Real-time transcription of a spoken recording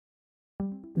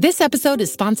This episode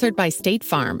is sponsored by State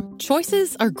Farm.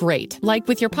 Choices are great. Like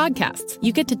with your podcasts,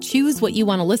 you get to choose what you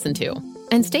want to listen to.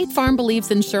 And State Farm believes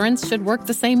insurance should work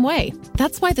the same way.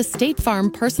 That's why the State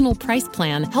Farm Personal Price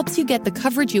Plan helps you get the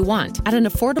coverage you want at an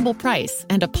affordable price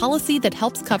and a policy that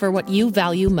helps cover what you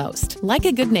value most. Like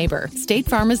a good neighbor, State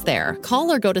Farm is there.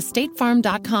 Call or go to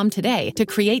statefarm.com today to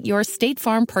create your State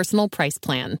Farm Personal Price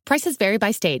Plan. Prices vary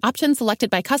by state. Options selected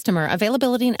by customer.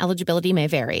 Availability and eligibility may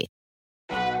vary.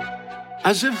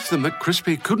 As if the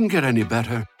McCrispy couldn't get any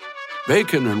better,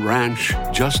 Bacon and Ranch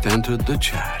just entered the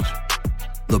chat.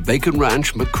 The Bacon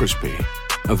Ranch McCrispy,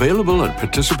 available at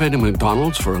participating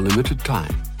McDonald's for a limited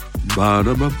time.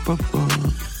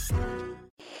 Ba-da-ba-ba-ba.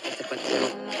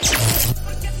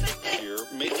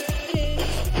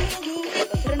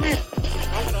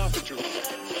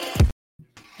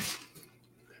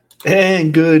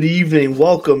 And good evening.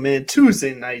 Welcome in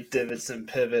Tuesday night Divots and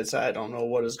Pivots. I don't know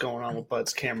what is going on with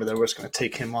Bud's camera there. We're just going to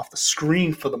take him off the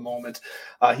screen for the moment.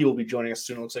 He will be joining us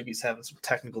soon. It looks like he's having some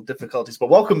technical difficulties.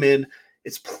 But welcome in.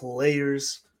 It's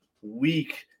Players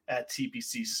Week at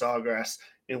TPC Sawgrass,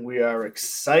 and we are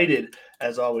excited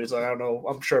as always. I don't know.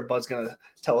 I'm sure Bud's going to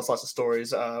tell us lots of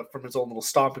stories from his own little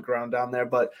stomping ground down there.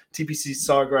 But TPC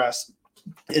Sawgrass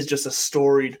is just a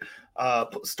storied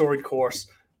course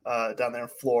down there in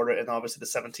Florida, and obviously the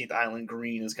 17th Island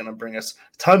Green is going to bring us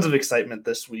tons of excitement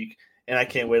this week, and I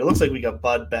can't wait. It looks like we got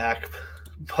Bud back,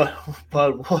 but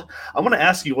I'm going to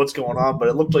ask you what's going on, but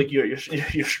it looked like you're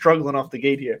struggling off the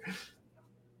gate here.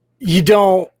 You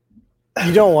don't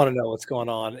want to know what's going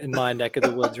on in my neck of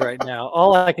the woods right now.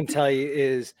 All I can tell you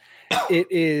is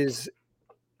it's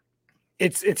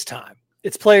time.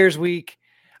 It's Players Week.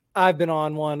 I've been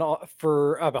on one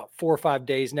for about 4 or 5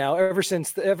 days now. Ever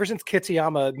since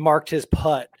Kitsuyama marked his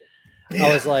putt, yeah.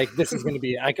 I was like, "This is going to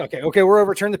be okay. We're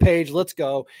over. Turn the page. Let's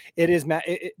go." It is not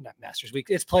Masters Week.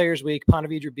 It's Players Week. Ponte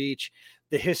Vedra Beach.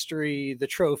 The history, the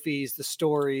trophies, the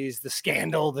stories, the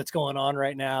scandal that's going on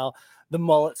right now. The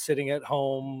mullet sitting at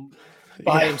home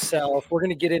by himself. We're going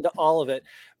to get into all of it.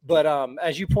 But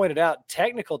as you pointed out,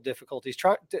 technical difficulties.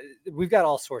 We've got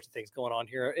all sorts of things going on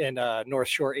here in North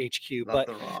Shore HQ.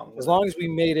 But as long as we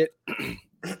made it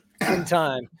in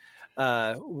time,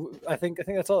 I think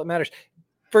that's all that matters.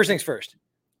 First things first.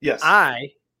 Yes,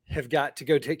 I have got to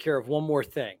go take care of one more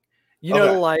thing. You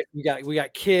know, like we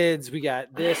got kids, we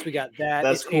got this, we got that.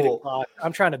 That's it's cool. 8:00.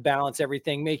 I'm trying to balance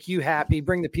everything, make you happy,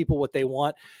 bring the people what they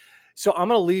want. So I'm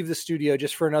going to leave the studio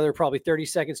just for another probably 30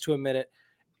 seconds to a minute.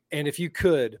 And if you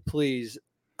could, please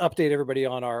update everybody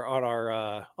on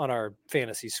our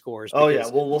fantasy scores. Oh yeah,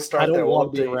 we'll start there. I don't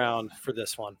want to be around for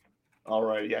this one. All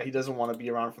right, yeah, he doesn't want to be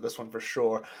around for this one for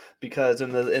sure, because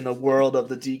in the world of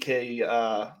the DK,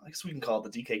 I guess we can call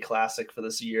it the DK Classic for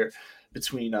this year,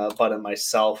 between Bud and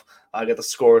myself, I got the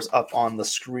scores up on the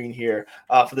screen here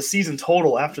for the season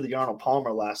total after the Arnold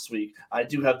Palmer last week. I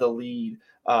do have the lead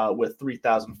with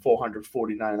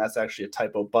 3,449. That's actually a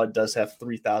typo. Bud does have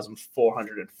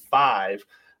 3,405,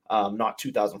 not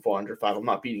 2,405. I'm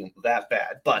not beating him that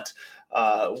bad, but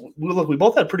we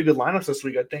both had pretty good lineups this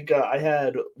week. I think I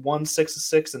had 1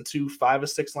 6-6 and 2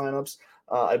 5-6 lineups.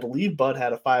 I believe Bud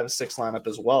had a 5-6 lineup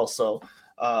as well. So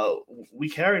we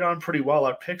carried on pretty well.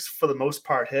 Our picks for the most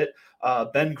part hit.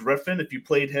 Ben Griffin, if you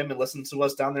played him and listened to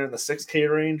us down there in the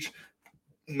 6K range,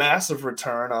 massive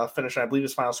return. Finishing, I believe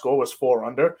his final score was 4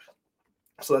 under.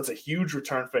 So that's a huge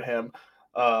return for him.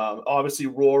 Obviously,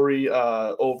 Rory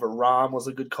over Rahm was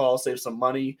a good call, saved some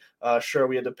money. Sure,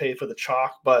 we had to pay for the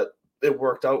chalk, but it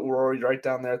worked out. Rory right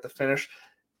down there at the finish.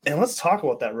 And let's talk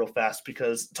about that real fast,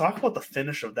 because talk about the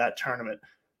finish of that tournament.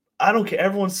 I don't care.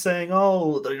 Everyone's saying,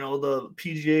 the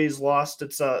PGA's lost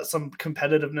its some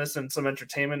competitiveness and some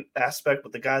entertainment aspect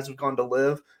with the guys who've gone to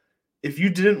live. If you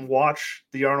didn't watch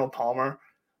the Arnold Palmer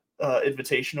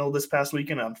Invitational this past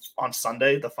weekend on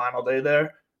Sunday, the final day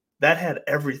there, that had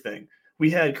everything.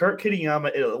 We had Kurt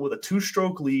Kitayama with a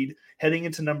 2-stroke lead heading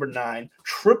into number 9,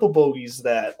 triple bogeys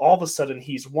that all of a sudden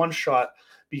he's one shot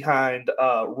behind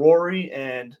Rory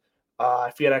and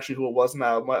I forget actually who it was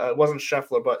now. It wasn't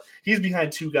Scheffler, but he's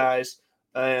behind 2 guys.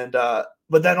 And but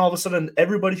then all of a sudden,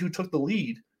 everybody who took the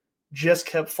lead just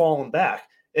kept falling back.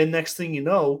 And next thing you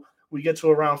know, we get to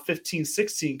around 15,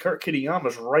 16. Kurt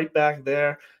Kitayama's right back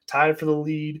there, tied for the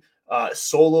lead,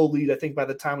 solo lead. I think by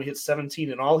the time we hit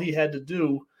 17, and all he had to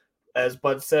do, as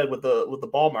Bud said with the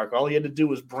ball mark, all he had to do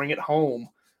was bring it home,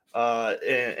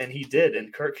 and he did.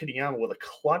 And Kurt Kitayama with a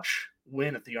clutch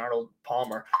win at the Arnold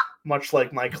Palmer, much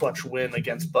like my clutch win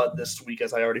against Bud this week,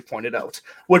 as I already pointed out.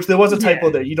 Which there was a typo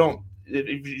there. You don't,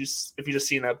 if you just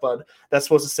seen that, Bud, that's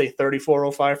supposed to say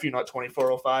 3405 for you, not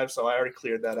 2405. So I already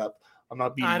cleared that up. I'm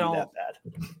not beating you that bad.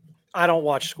 I don't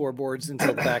watch scoreboards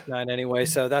until the back nine anyway,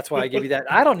 so that's why I give you that.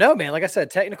 I don't know, man. Like I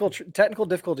said, technical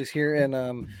difficulties here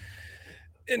in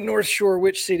North Shore,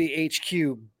 Witch City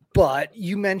HQ. But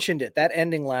you mentioned it, that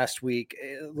ending last week.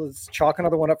 Let's chalk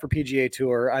another one up for PGA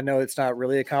Tour. I know it's not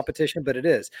really a competition, but it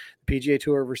is. PGA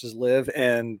Tour versus Live,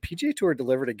 and PGA Tour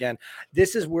delivered again.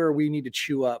 This is where we need to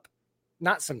chew up,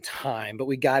 not some time, but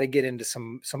we got to get into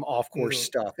some off-course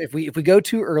stuff. If we go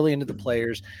too early into the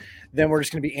players, then we're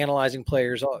just going to be analyzing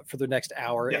players for the next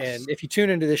hour. Yes. And if you tune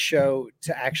into this show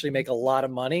to actually make a lot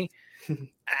of money,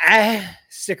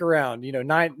 stick around.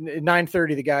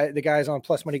 9:30. The guys on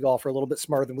Plus Money Golf are a little bit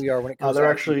smarter than we are when it comes. They're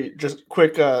actually just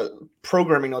quick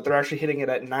programming note. They're actually hitting it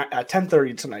at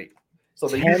 10:30 tonight. So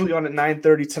they're usually on at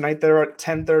 9:30 tonight. They're at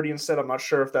 10:30 instead. I'm not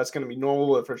sure if that's going to be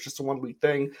normal, if it's just a 1 week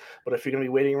thing. But if you're going to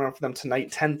be waiting around for them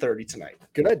tonight, 10:30 tonight.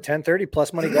 Good. 10:30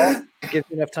 Plus Money Golf gives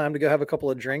you enough time to go have a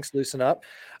couple of drinks, loosen up,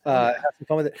 have some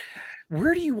fun with it.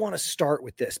 Where do you want to start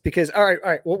with this? Because all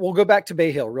right, we'll go back to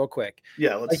Bay Hill real quick.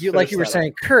 Yeah, like you were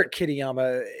saying, Kurt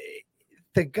Kitayama,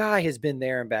 the guy has been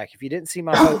there and back. If you didn't see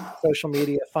my social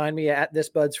media, find me at This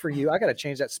Buds For You. I got to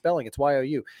change that spelling. It's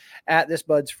YOU at This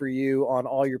Buds For You on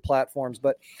all your platforms.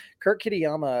 But Kurt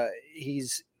Kitayama,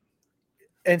 he's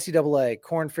NCAA,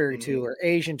 Corn Ferry Tour,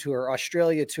 Asian Tour,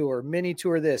 Australia Tour, Mini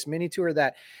Tour this, Mini Tour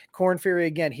that, Corn Ferry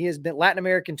again. He has been Latin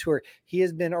American Tour. He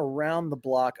has been around the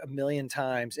block a million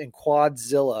times, and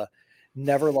Quadzilla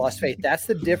never lost faith. That's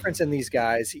the difference in these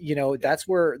guys. That's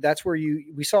where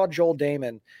we saw Joel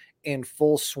Damon in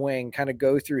full swing kind of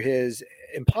go through his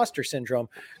imposter syndrome.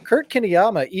 Kurt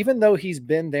Kitayama, even though he's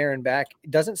been there and back,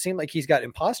 it doesn't seem like he's got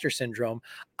imposter syndrome.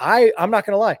 I'm not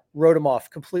going to lie,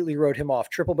 completely wrote him off.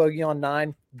 Triple bogey on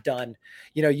 9, done.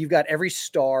 You've got every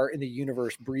star in the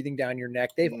universe breathing down your neck.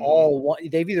 They've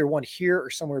either won here or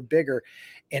somewhere bigger.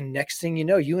 And next thing you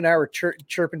know, you and I were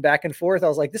chirping back and forth. I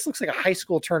was like, this looks like a high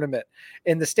school tournament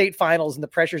in the state finals, and the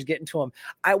pressure's getting to him.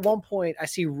 At one point, I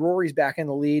see Rory's back in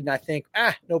the lead, and I think,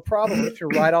 no problem. If you're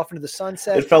right off into the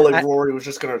sunset. It felt like Rory was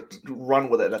just going to run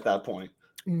with it at that point.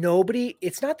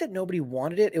 It's not that nobody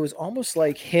wanted it. It was almost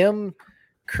like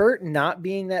Kurt not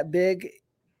being that big,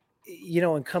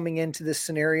 and coming into this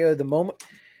scenario, the moment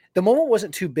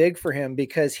wasn't too big for him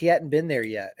because he hadn't been there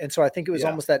yet. And so I think it was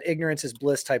almost that ignorance is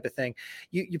bliss type of thing.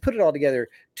 You put it all together,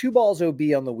 2 balls OB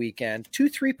on the weekend, 2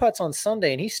 3-putts on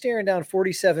Sunday, and he's staring down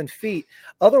 47 feet.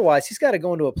 Otherwise, he's got to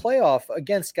go into a playoff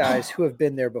against guys who have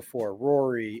been there before.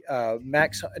 Rory,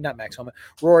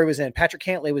 Rory was in, Patrick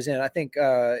Cantlay was in. I think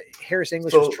Harris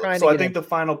English was trying to So get I think in.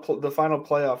 the final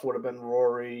playoff would have been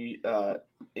Rory,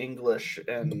 English,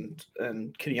 and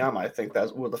Kitayama. I think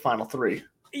that were the final 3.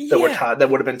 That were tied. That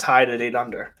would have been tied at 8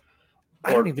 under.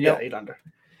 I don't even know. 8 under.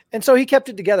 And so he kept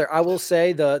it together. I will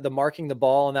say the marking the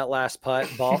ball on that last putt,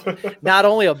 not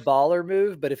only a baller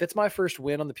move, but if it's my first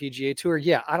win on the PGA Tour,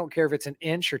 I don't care if it's an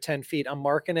inch or 10 feet. I'm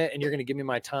marking it, and you're going to give me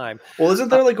my time. Well, isn't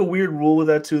there like a weird rule with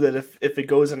that too? That if it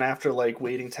goes in after like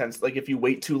waiting 10, like if you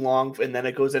wait too long and then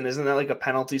it goes in, isn't that like a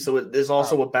penalty? So there's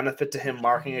also a benefit to him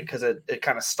marking it because it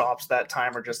kind of stops that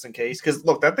timer just in case. Because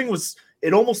look, that thing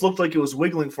it almost looked like it was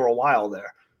wiggling for a while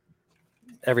there.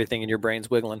 Everything in your brain's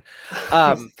wiggling.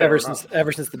 Ever since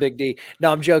the big D.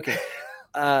 No, I'm joking.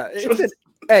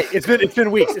 It's been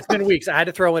weeks. It's been weeks. I had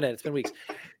to throw it in. It's been weeks.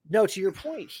 No, to your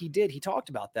point, he talked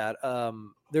about that.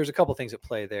 There's a couple things at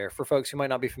play there for folks who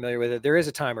might not be familiar with it. There is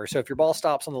a timer. So if your ball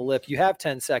stops on the lip, you have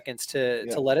 10 seconds to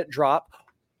let it drop,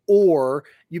 or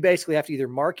you basically have to either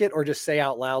mark it or just say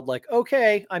out loud, like,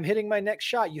 okay, I'm hitting my next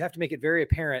shot. You have to make it very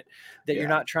apparent that you're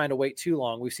not trying to wait too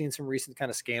long. We've seen some recent kind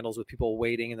of scandals with people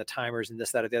waiting and the timers and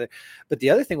this, that, or the other. But the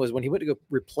other thing was when he went to go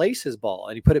replace his ball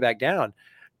and he put it back down,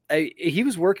 he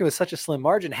was working with such a slim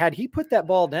margin. Had he put that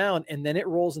ball down and then it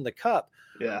rolls in the cup,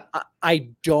 I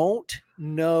don't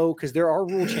know, because there are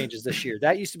rule changes this year.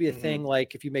 That used to be a thing,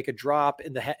 like if you make a drop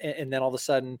and then all of a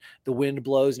sudden the wind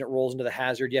blows and it rolls into the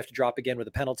hazard, you have to drop again with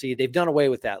a penalty. They've done away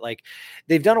with that. Like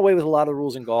they've done away with a lot of the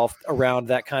rules in golf around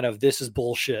that kind of this is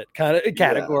bullshit kind of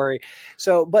category.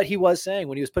 So, but he was saying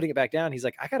when he was putting it back down, he's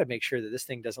like, I got to make sure that this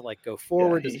thing doesn't like go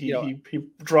forward. He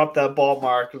dropped that ball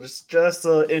mark. It was just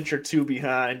an inch or 2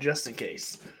 behind, just in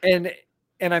case.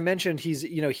 And I mentioned he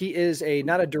is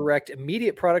not a direct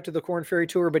immediate product of the Corn Ferry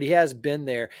Tour, but he has been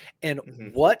there.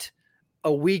 And what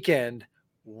a weekend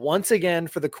once again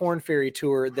for the Corn Ferry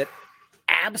Tour that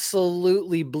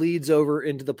absolutely bleeds over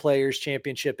into the Players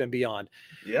Championship and beyond.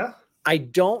 Yeah. I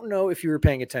don't know if you were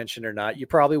paying attention or not. You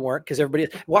probably weren't, because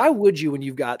why would you when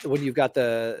you've got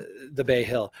the Bay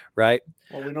Hill, right?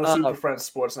 Well, we know Super Friends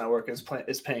Sports Network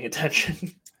is paying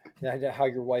attention. How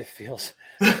your wife feels.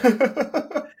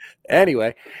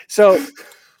 Anyway, so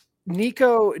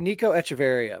Nico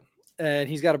Echeverria, and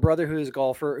he's got a brother who is a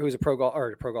golfer, who's a pro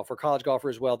golfer, college golfer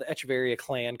as well. The Echeverria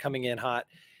clan coming in hot.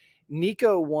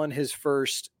 Nico won his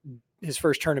first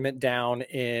tournament down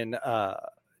in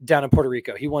Puerto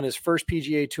Rico. He won his first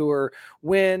PGA Tour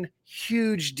win.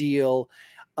 Huge deal.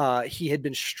 He had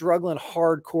been struggling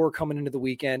hardcore coming into the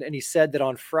weekend, and he said that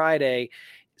on Friday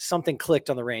something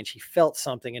clicked on the range. He felt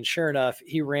something, and sure enough,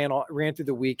 he ran through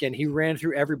the weekend. He ran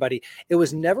through everybody. It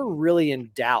was never really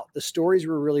in doubt. The stories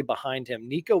were really behind him.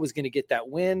 Nico was going to get that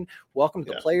win. Welcome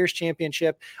to the Players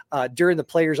Championship. During the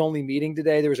Players Only meeting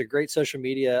today, there was a great social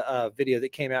media video that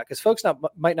came out because folks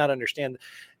might not understand.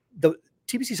 The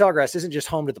TPC Sawgrass isn't just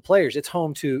home to the players; it's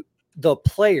home to the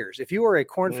players. If you are a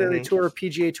Korn Ferry Tour,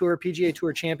 PGA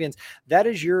Tour champions, that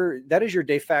is your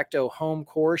de facto home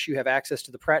course. You have access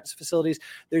to the practice facilities.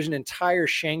 There's an entire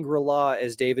Shangri-La,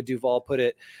 as David Duval put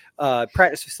it,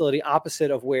 practice facility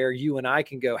opposite of where you and I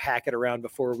can go hack it around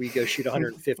before we go shoot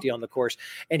 150 on the course.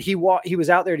 And he was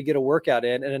out there to get a workout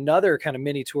in. And another kind of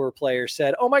mini tour player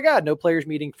said, "Oh my God, no players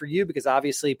meeting for you," because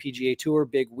obviously PGA Tour,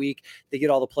 big week, they get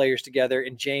all the players together.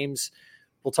 And James,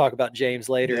 we'll talk about James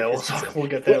later. Yeah, we'll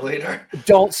get there later.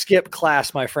 Don't skip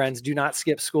class, my friends. Do not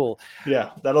skip school.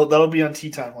 Yeah, that'll be on tea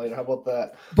time later. How about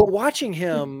that? But watching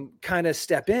him kind of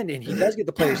step in, and he does get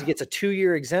the players. He gets a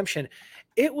 2-year exemption.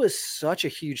 It was such a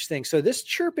huge thing. So this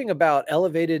chirping about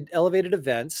elevated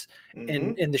events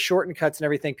and the shortened cuts and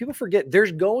everything, people forget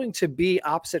there's going to be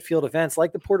opposite field events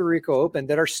like the Puerto Rico Open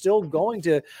that are still going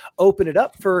to open it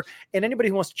up for, and anybody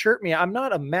who wants to chirp me, I'm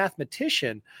not a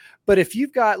mathematician, but if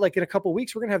you've got, like, in a couple of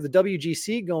weeks, we're going to have the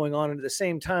WGC going on, and at the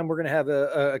same time, we're going to have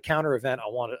a counter event.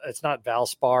 It's not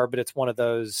Valspar, but it's one of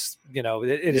those,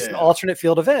 it is an alternate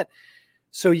field event.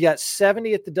 So you got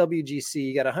 70 at the WGC,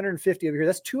 you got 150 over here.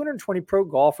 That's 220 pro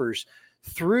golfers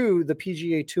through the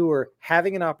PGA Tour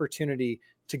having an opportunity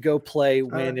to go play,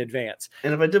 win, advance.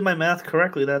 And if I did my math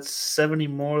correctly, that's 70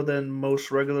 more than most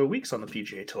regular weeks on the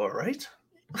PGA Tour, right?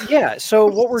 Yeah. So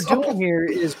what we're doing here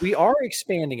is we are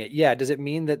expanding it. Yeah. Does it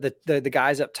mean that the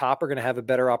guys up top are going to have a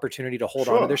better opportunity to hold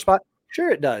on to their spot?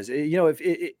 Sure, it does. If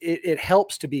it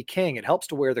helps to be king, it helps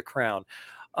to wear the crown.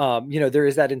 There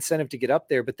is that incentive to get up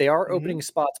there, but they are opening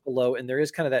spots below, and there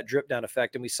is kind of that drip down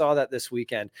effect. And we saw that this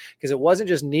weekend because it wasn't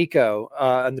just Nico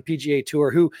on the PGA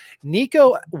Tour who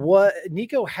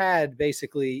Nico had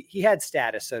basically, he had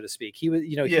status, so to speak. He was,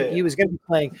 he was going to be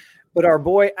playing, but our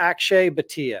boy Akshay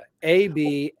Bhatia,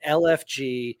 AB,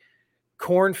 LFG,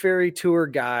 Korn Ferry Tour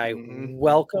guy,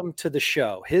 welcome to the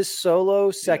show. His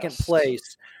solo second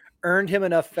place earned him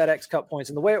enough FedEx Cup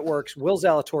points. And the way it works, Will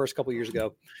Zalatoris a couple years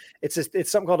ago, it's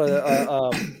something called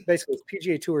basically it's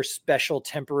PGA Tour special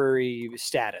temporary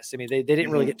status. I mean, they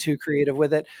didn't really get too creative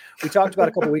with it. We talked about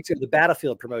a couple weeks ago, the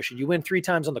Battlefield promotion. You win 3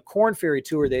 times on the Korn Ferry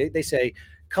Tour, they say,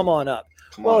 come on up.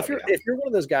 If you're one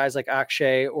of those guys like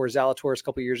Akshay or Zalatoris a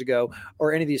couple years ago,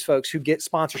 or any of these folks who get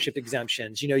sponsorship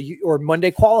exemptions, or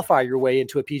Monday qualify your way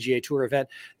into a PGA Tour event,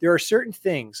 there are certain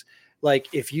things. Like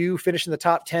if you finish in the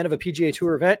top 10 of a PGA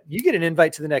Tour event, you get an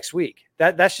invite to the next week.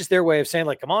 That's just their way of saying,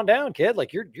 like, come on down, kid.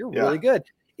 Like you're really good.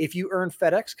 If you earn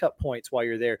FedEx Cup points while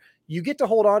you're there, you get to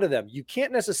hold on to them. You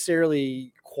can't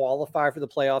necessarily qualify for the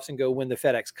playoffs and go win the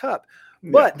FedEx Cup,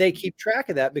 but they keep track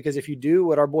of that, because if you do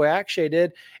what our boy Akshay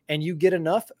did and you get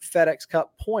enough FedEx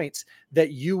Cup points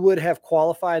that you would have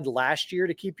qualified last year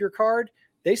to keep your card,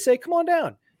 they say, come on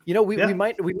down. We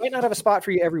might not have a spot for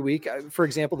you every week. For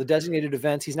example, the designated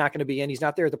events, he's not going to be in. He's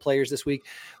not there at the Players this week,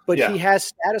 but he has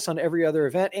status on every other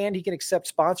event, and he can accept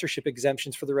sponsorship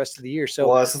exemptions for the rest of the year.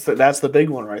 So that's the big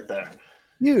one right there.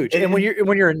 Huge. And when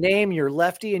you're a name, you're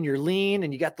lefty and you're lean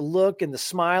and you got the look and the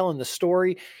smile and the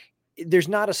story, there's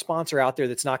not a sponsor out there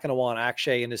that's not going to want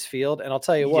Akshay in his field. And I'll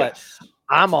tell you what,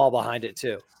 I'm all behind it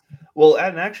too. Well,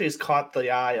 and actually it's caught the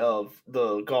eye of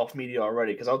the golf media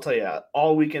already, because I'll tell you,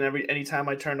 all weekend, anytime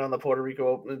I turned on the Puerto Rico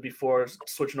Open before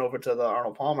switching over to the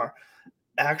Arnold Palmer,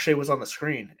 Akshay was on the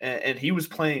screen, and he was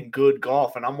playing good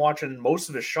golf, and I'm watching most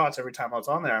of his shots every time I was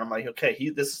on there, and I'm like, okay,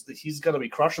 he's going to be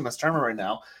crushing this tournament right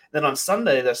now. Then on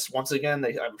Sunday, once again,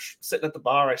 I'm sitting at the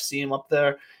bar, I see him up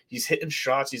there, he's hitting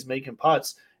shots, he's making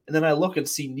putts, and then I look and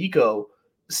see Nico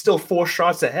still 4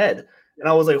 shots ahead, and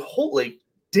I was like, holy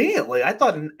damn, like I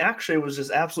thought Akshay was just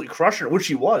absolutely crushing it, which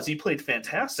he was. He played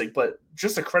fantastic, but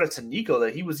just a credit to Nico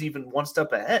that he was even one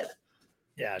step ahead.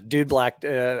 Yeah, dude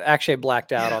Akshay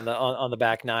blacked out on the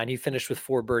back 9. He finished with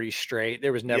 4 birdies straight.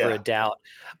 There was never a doubt.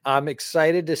 I'm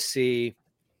excited to see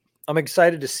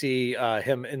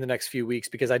him in the next few weeks,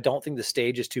 because I don't think the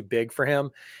stage is too big for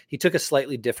him. He took a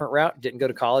slightly different route, didn't go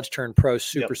to college, turned pro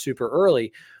super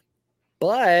early.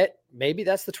 But maybe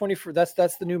that's the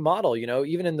the new model.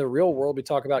 Even in the real world, we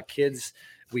talk about kids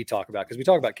we talk about, because we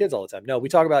talk about kids all the time. No, we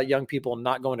talk about young people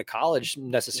not going to college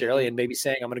necessarily, and maybe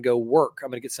saying, I'm going to go work. I'm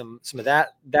going to get some of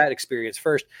that experience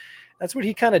first. That's what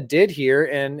he kind of did here.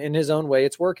 And in his own way,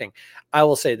 it's working. I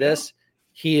will say this.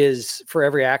 He is, for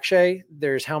every Akshay,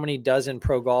 there's how many dozen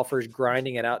pro golfers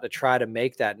grinding it out to try to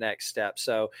make that next step.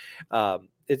 So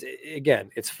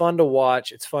it's fun to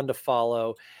watch. It's fun to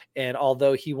follow. And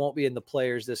although he won't be in the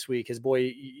players this week, his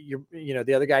boy,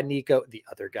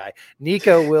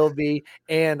 Nico will be,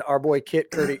 and our boy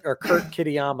Kurt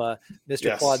Kitayama,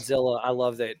 Mr. Quadzilla. I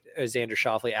love that Xander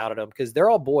Schauffele outed him, because they're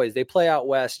all boys. They play out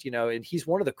west, and he's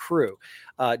one of the crew.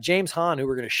 James Hahn, who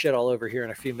we're going to shit all over here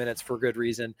in a few minutes for good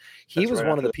reason. He was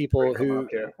one of the people who.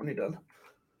 When he done.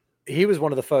 He was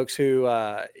one of the folks who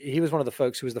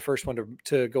was the first one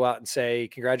to go out and say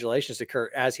congratulations to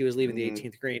Kurt as he was leaving the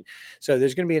 18th green. So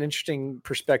there's going to be an interesting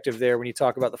perspective there when you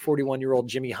talk about the 41-year-old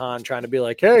Jimmy Hahn trying to be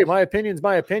like, hey, my opinion's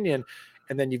my opinion.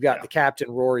 And then you've got the captain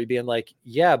Rory being like,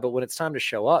 yeah, but when it's time to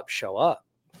show up, show up.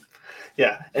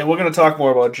 Yeah, and we're going to talk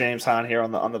more about James Hahn here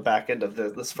on the back end of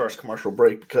this first commercial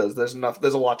break, because there's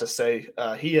a lot to say.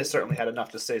 He has certainly had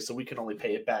enough to say, so we can only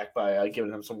pay it back by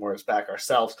giving him some words back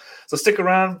ourselves. So stick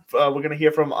around. We're going to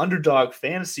hear from Underdog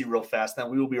Fantasy real fast, then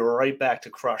we will be right back to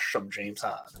crush some James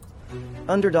Hahn.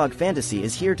 Underdog Fantasy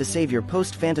is here to save your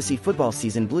post-fantasy football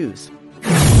season blues.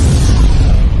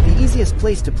 The easiest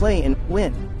place to play and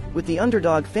win with the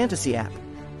Underdog Fantasy app.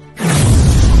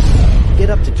 Get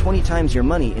up to 20 times your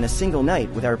money in a single night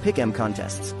with our Pick'em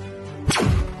contests.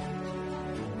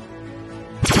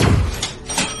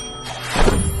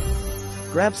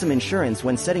 Grab some insurance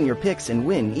when setting your picks and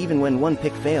win even when one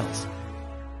pick fails.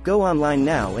 Go online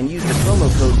now and use the promo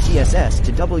code TSS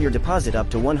to double your deposit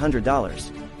up to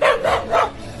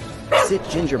 $100. Sit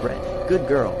gingerbread, good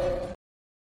girl.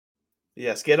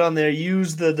 Yes, get on there.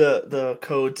 Use the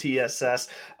code TSS.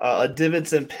 A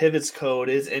Divots and Pivots code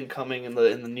is incoming in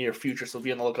the near future, so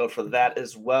be on the lookout for that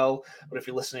as well. But if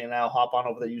you're listening now, hop on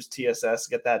over there, use TSS,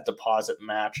 get that deposit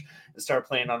match, and start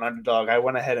playing on Underdog. I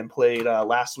went ahead and played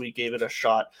last week, gave it a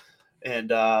shot, and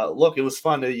look, it was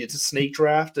fun. It's a snake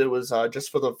draft. It was just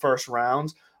for the first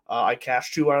round. I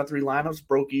cashed 2 out of 3 lineups,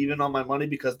 broke even on my money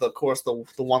because, of course, the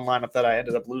one lineup that I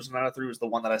ended up losing out of 3 was the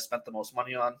one that I spent the most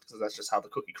money on, because that's just how the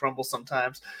cookie crumbles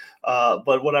sometimes.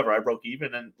 But whatever, I broke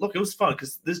even. And look, it was fun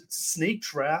because this snake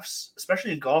drafts,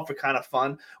 especially in golf, are kind of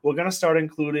fun. We're going to start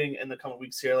including in the coming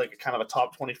weeks here like a kind of a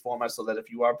top 20 format, so that if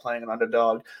you are playing an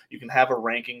Underdog, you can have a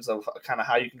rankings of kind of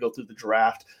how you can go through the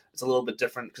draft. It's a little bit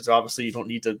different because obviously you don't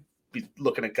need to be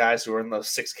looking at guys who are in the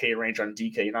 6K range on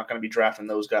DK. You're not going to be drafting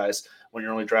those guys when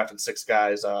you're only drafting 6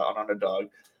 guys on Underdog.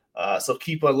 So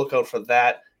keep a lookout for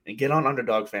that and get on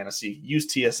Underdog Fantasy. Use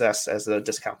TSS as a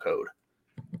discount code.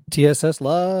 TSS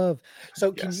love.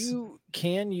 So Yes.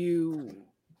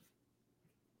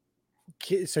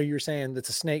 So you're saying that's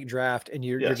a snake draft and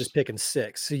you're just picking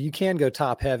 6. So you can go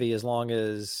top heavy as long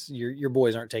as your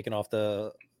boys aren't taking off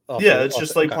the. It's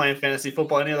just like playing fantasy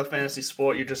football, any other fantasy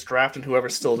sport. You're just drafting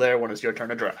whoever's still there when it's your turn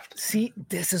to draft. See,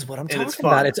 this is what I'm talking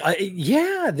about.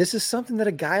 This is something that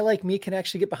a guy like me can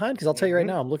actually get behind, because I'll tell you right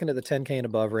now, I'm looking at the 10K and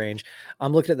above range.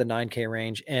 I'm looking at the 9K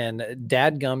range, and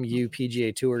dadgum you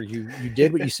PGA Tour, you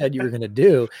did what you said you were going to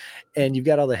do, and you've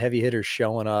got all the heavy hitters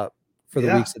showing up for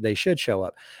the weeks that they should show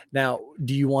up. Now,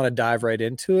 do you want to dive right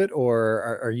into it,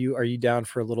 or are you down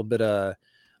for a little bit?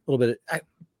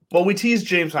 Well, we teased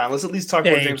James Hahn. Let's at least talk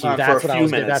about James Hahn for a few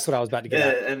minutes. That's what I was about to get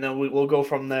at. And then we'll go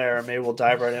from there. Maybe we'll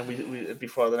dive right in we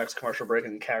before the next commercial break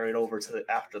and carry it over to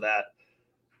after that.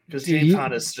 Because James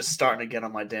Hahn is just starting to get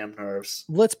on my damn nerves.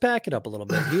 Let's back it up a little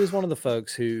bit. He was one of the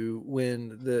folks who,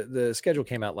 when the schedule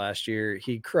came out last year,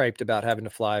 he griped about having to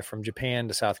fly from Japan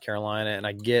to South Carolina. And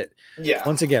I get,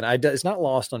 once again, it's not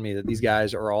lost on me that these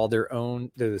guys are all they're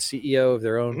the CEO of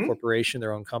their own corporation,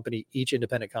 their own company. Each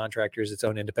independent contractor is its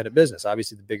own independent business.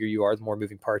 Obviously, the bigger you are, the more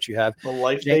moving parts you have. The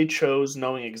life they chose,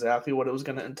 knowing exactly what it was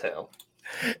going to entail.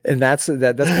 And that's kind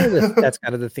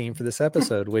of the theme for this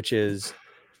episode, which is,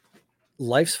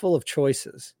 life's full of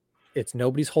choices. It's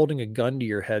nobody's holding a gun to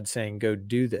your head saying, go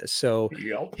do this. So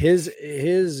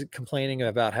his complaining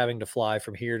about having to fly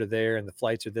from here to there and the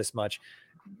flights are this much,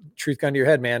 truth gun to your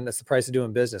head, man, that's the price of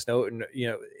doing business. No,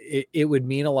 it would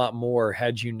mean a lot more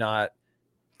had you not.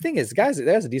 The thing is, the guy's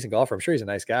a decent golfer. I'm sure he's a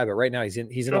nice guy, but right now he's in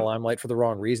the limelight for the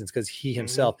wrong reasons, because he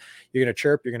himself, you're going to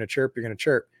chirp.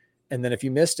 And then if you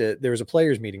missed it, there was a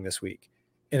players meeting this week,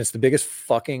 and it's the biggest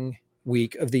fucking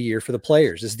week of the year for the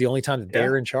players. This is the only time that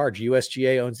they're in charge.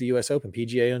 USGA owns the US Open,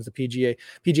 PGA owns the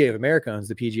PGA of America owns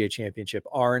the PGA Championship,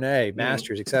 RNA,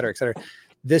 Masters, et cetera, et cetera.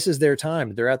 This is their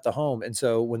time. They're at the home. And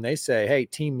so when they say, hey,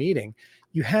 team meeting,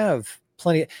 you have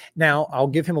plenty. Now, I'll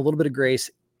give him a little bit of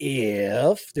grace.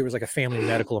 if there was like a family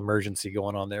medical emergency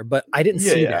going on there, but I didn't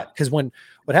Yeah, see yeah. that because what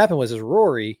happened was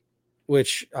Rory,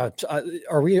 which I'm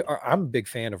a big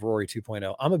fan of Rory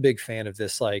 2.0. I'm a big fan of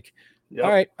this. Like, Yep.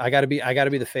 all right, I gotta be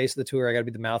the face of the tour. I gotta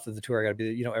be the mouth of the tour. I gotta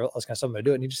be, all this kind of stuff. I'm gonna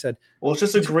do it. And he just said, Well, it's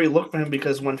just a great look for him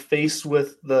because when faced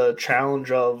with the challenge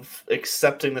of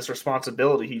accepting this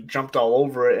responsibility, he jumped all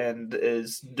over it and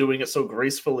is doing it so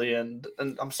gracefully and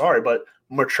I'm sorry, but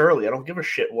maturely. I don't give a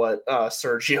shit what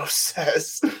Sergio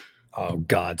says. oh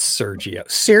God,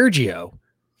 Sergio.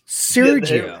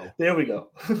 Yeah, there we go.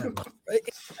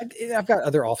 I've got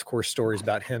other off-course stories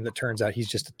about him that turns out he's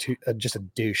just a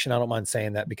douche, and I don't mind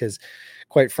saying that because,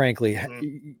 quite frankly,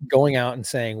 going out and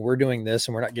saying we're doing this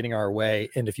and we're not getting our way,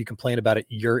 and if you complain about it,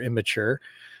 you're immature.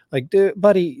 Like, dude,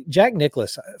 buddy, Jack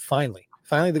Nicklaus, finally,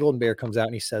 the Golden Bear comes out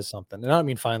and he says something, and I don't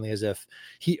mean finally as if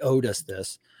he owed us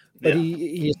this, but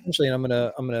he essentially, and I'm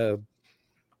gonna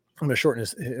shorten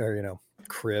his or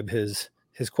crib his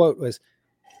quote was.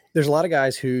 There's a lot of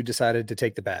guys who decided to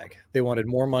take the bag. They wanted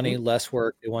more money, less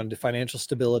work. They wanted financial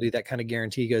stability, that kind of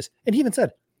guarantee. He goes, and he even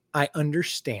said, I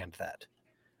understand that.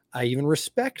 I even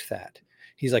respect that.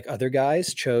 He's like, other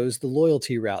guys chose the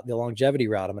loyalty route, the longevity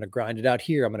route. I'm going to grind it out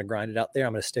here. I'm going to grind it out there.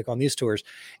 I'm going to stick on these tours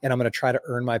and I'm going to try to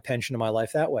earn my pension in my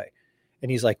life that way.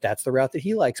 And he's like, that's the route that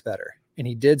he likes better. And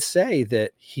he did say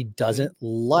that he doesn't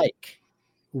like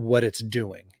what it's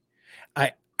doing.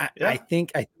 I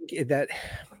think that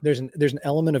there's an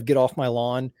element of get off my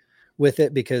lawn with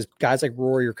it because guys like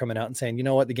Rory are coming out and saying, you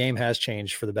know what, the game has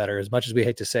changed for the better. As much as we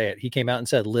hate to say it, he came out and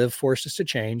said, Liv forced us to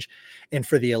change. And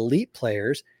for the elite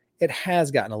players, it has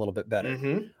gotten a little bit better.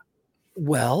 Mm-hmm.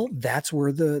 Well, that's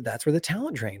where the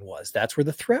talent drain was. That's where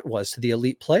the threat was to the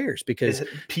elite players because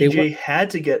PGA had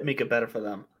to make it better for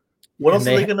them. What else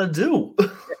are they going to do?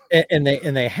 and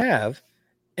they have.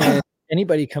 And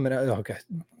anybody coming out, okay,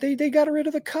 they got rid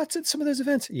of the cuts at some of those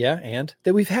events. Yeah, and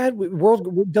that we've had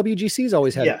World WGC's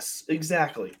always had. Yes,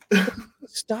 exactly.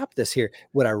 Stop this here.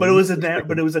 But it was a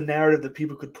narrative that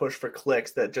people could push for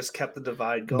clicks that just kept the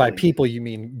divide going. By people, you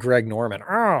mean Greg Norman?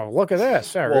 Oh, look at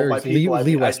this. Well, by people,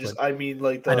 Lee Westwood. I mean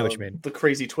like I know what you mean. The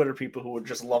crazy Twitter people who would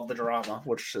just love the drama,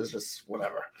 which is just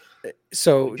whatever.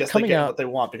 So coming out what they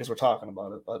want because we're talking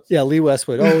about it. But yeah, Lee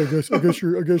Westwood. Oh, I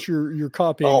guess you're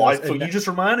copying. Oh, you just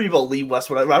reminded me about Lee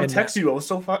Westwood. I texted you.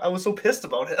 I was so pissed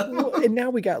about him. And now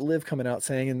we got Liv coming out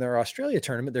saying in their Australia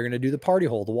tournament they're going to do the party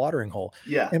hole, the watering hole.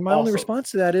 Yeah. And my only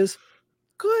response to that is,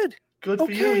 good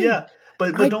for you. Yeah.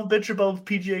 But don't bitch about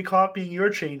PGA copying your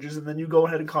changes and then you go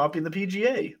ahead and copy the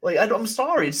PGA. Like I'm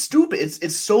sorry, it's stupid.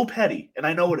 It's so petty, and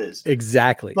I know it is.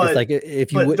 Exactly. But, it's like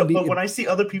if you wouldn't be. But when I see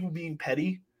other people being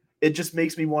petty, it just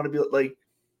makes me want to be like,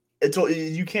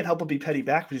 you can't help but be petty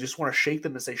back because you just want to shake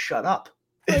them and say, shut up.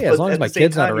 Yeah, as long as my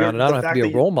kid's not around and I don't have to be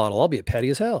a role model, I'll be petty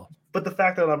as hell. But the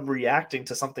fact that I'm reacting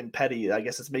to something petty, I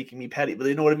guess it's making me petty. But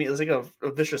you know what I mean? It's like a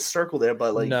vicious circle there.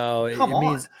 But like, no,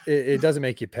 it doesn't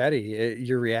make you petty.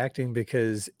 You're reacting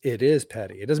because it is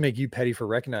petty. It doesn't make you petty for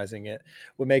recognizing it.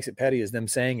 What makes it petty is them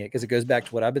saying it because it goes back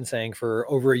to what I've been saying for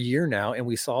over a year now, and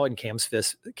we saw in Cam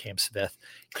Smith's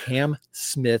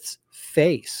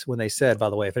face when they said, by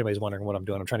the way, if anybody's wondering what I'm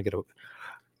doing, I'm trying to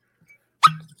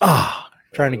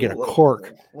get a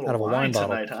cork out of a wine bottle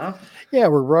tonight, huh? Yeah,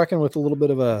 we're rocking with a little bit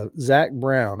of a Zach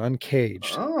Brown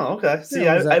Uncaged. Oh, okay. See,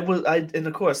 and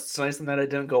of course, it's nice that I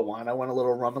didn't go wine. I went a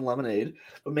little rum and lemonade,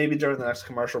 but maybe during the next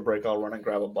commercial break, I'll run and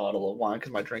grab a bottle of wine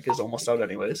because my drink is almost out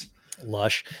anyways.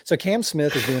 Lush. So Cam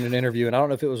Smith is doing an interview, and I don't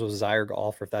know if it was with Zyre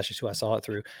Golf or if that's just who I saw it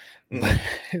through. But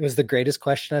it was the greatest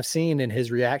question I've seen, and his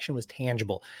reaction was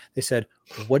tangible. They said,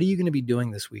 "What are you going to be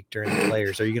doing this week during the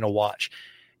Players? Are you going to watch?"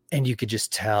 And you could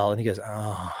just tell. And he goes,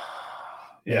 "Oh,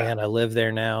 yeah, man, I live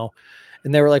there now."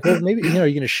 And they were like, "Well, maybe, you're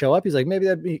going to show up." He's like, "Maybe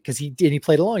that'd be," because he did. He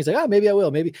played along. He's like, "Oh, maybe I will.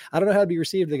 Maybe I don't know how to be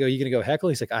received." They go, "You going to go heckle?"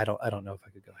 He's like, I don't know if I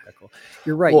could go heckle."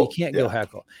 You're right. You can't go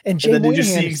heckle. And Jay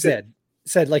Moynihan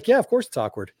said, like, "Yeah, of course it's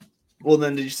awkward." Well,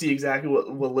 then did you see exactly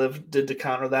what Liv did to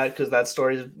counter that? Because that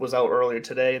story was out earlier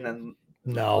today, and then.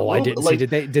 No, I didn't see.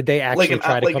 Did they actually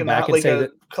try to come back and say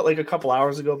that? Like a couple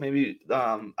hours ago, maybe.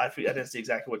 I didn't see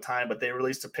exactly what time, but they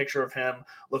released a picture of him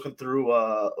looking through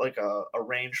a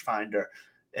rangefinder,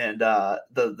 and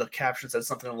the caption said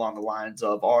something along the lines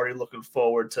of "already looking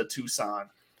forward to Tucson."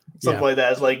 Something like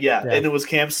that. It's like, and it was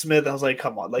Cam Smith. I was like,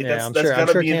 come on, like that's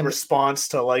gotta be in response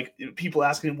to like people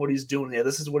asking him what he's doing. Yeah,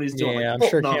 this is what he's doing. Yeah, like, I'm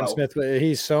sure Cam Smith.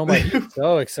 He's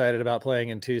so excited about playing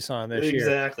in Tucson this year.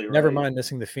 Exactly. Right. Never mind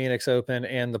missing the Phoenix Open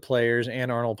and the Players and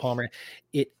Arnold Palmer.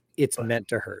 It's meant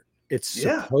to hurt. It's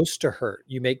supposed to hurt.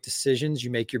 You make decisions,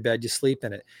 you make your bed, you sleep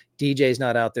in it. DJ's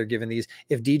not out there giving these.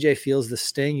 If DJ feels the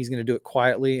sting, he's going to do it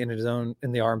quietly in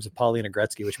the arms of Paulina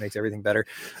Gretzky, which makes everything better.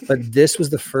 But this was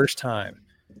the first time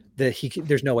that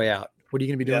there's no way out. What are you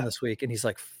going to be doing this week? And he's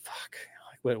like, fuck.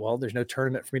 Well, there's no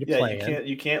tournament for me to play in.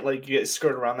 You can't like get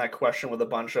skirt around that question with a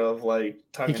bunch of like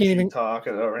tongue-in-cheek talk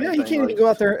or anything. Yeah, he can't even go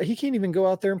out there. He can't even go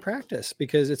out there and practice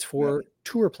because it's for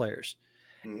tour players.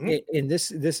 Mm-hmm. And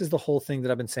this is the whole thing that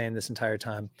I've been saying this entire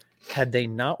time. Had they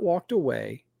not walked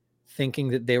away thinking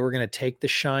that they were going to take the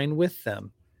shine with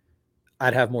them,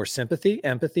 I'd have more sympathy,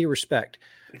 empathy, respect.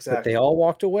 Exactly. But they all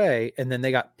walked away, and then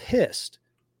they got pissed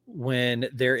when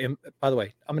by the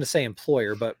way, I'm going to say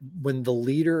employer, but when the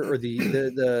leader or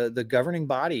the governing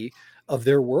body of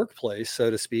their workplace,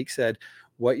 so to speak, said,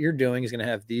 what you're doing is going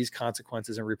to have these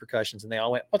consequences and repercussions. And they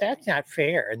all went, well, that's not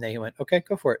fair. And they went, okay,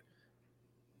 go for it.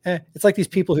 It's like these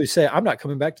people who say, I'm not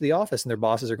coming back to the office, and their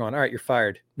bosses are going, all right, you're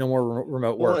fired. No more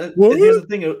remote work. And here's the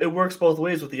thing. It works both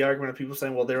ways with the argument of people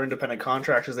saying, well, they're independent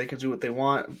contractors. They can do what they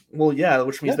want. Well, yeah,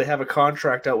 which means they have a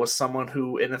contract out with someone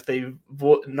who, and if they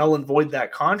null and void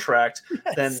that contract,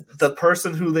 then the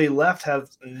person who they left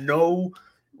has no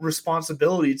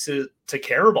responsibility to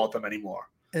care about them anymore.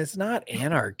 It's not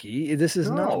anarchy. This is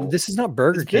not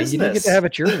Burger King. You didn't get to have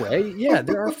it your way. Yeah,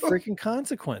 there are freaking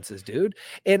consequences, dude.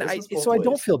 And I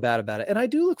don't feel bad about it. And I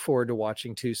do look forward to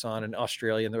watching Tucson and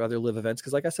Australia and the other live events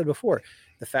because, like I said before,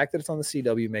 the fact that it's on the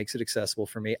CW makes it accessible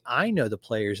for me. I know the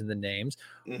players and the names.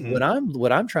 Mm-hmm.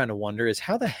 What I'm trying to wonder is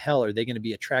how the hell are they going to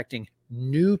be attracting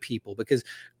new people? Because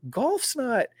golf's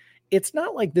not. It's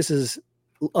not like this is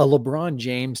a LeBron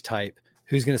James type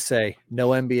who's going to say,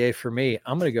 no NBA for me.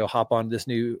 I'm going to go hop on this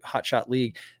new hotshot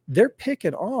league. They're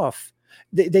picking off.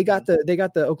 They got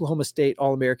the Oklahoma State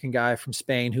All-American guy from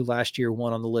Spain who last year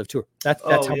won on the Live Tour. That's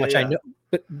how much I know.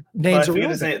 But names are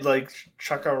irrelevant. Like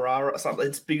Chakarara or something.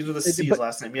 It's begins with a C, his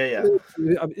last name. Yeah.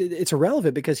 It's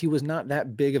irrelevant because he was not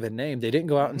that big of a name. They didn't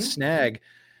go out and snag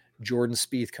Jordan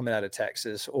Spieth coming out of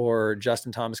Texas or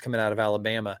Justin Thomas coming out of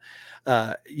Alabama,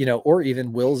 or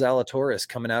even Will Zalatoris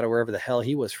coming out of wherever the hell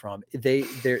he was from. They're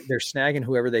snagging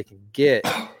whoever they can get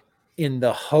in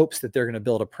the hopes that they're going to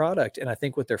build a product. And I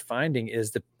think what they're finding is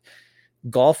that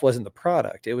golf wasn't the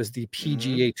product. It was the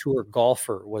PGA Tour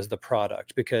golfer was the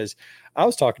product, because I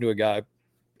was talking to a guy,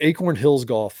 Acorn Hills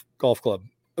Golf Club,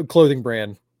 a clothing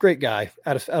brand, great guy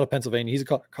out of Pennsylvania. He's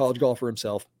a college golfer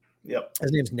himself. Yep.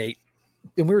 His name's Nate.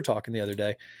 And we were talking the other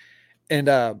day, and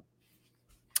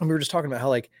we were just talking about how,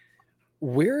 like,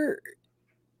 where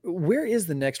is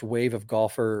the next wave of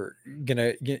golfer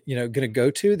gonna go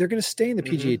to? They're gonna stay in the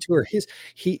PGA Tour.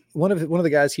 One of the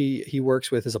guys he works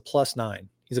with is a +9.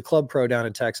 He's a club pro down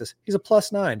in Texas. He's a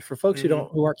 +9 for folks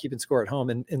who aren't keeping score at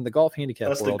home in the golf handicap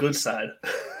world. That's the good side.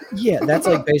 Yeah, that's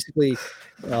like basically,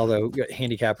 although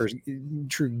handicappers,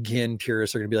 true GIN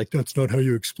purists are going to be like, that's not how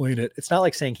you explain it. It's not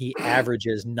like saying he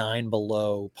averages 9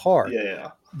 below par.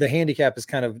 Yeah. The handicap is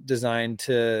kind of designed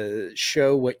to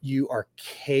show what you are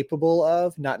capable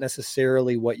of, not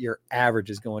necessarily what your average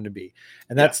is going to be.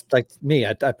 And that's like me.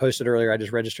 I posted earlier, I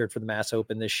just registered for the Mass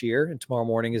Open this year, and tomorrow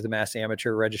morning is the Mass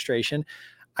Amateur registration.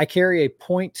 I carry a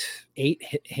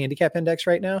 0.8 handicap index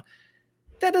right now.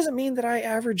 That doesn't mean that I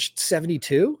averaged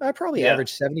 72. I probably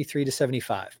averaged 73 to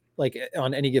 75, like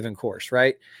on any given course,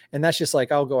 right? And that's just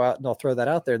like, I'll go out and I'll throw that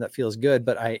out there and that feels good.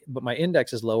 But my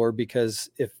index is lower because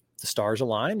if the stars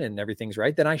align and everything's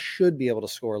right, then I should be able to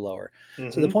score lower.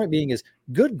 So the point being is,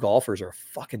 good golfers are a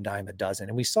fucking dime a dozen.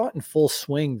 And we saw it in full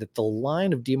swing that the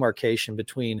line of demarcation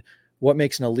between what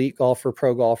makes an elite golfer,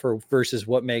 pro golfer, versus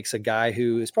what makes a guy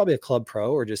who is probably a club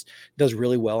pro or just does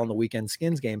really well on the weekend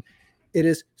skins game, it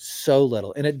is so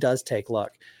little, and it does take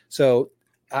luck. So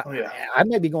I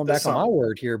might be going back on my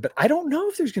word here, but I don't know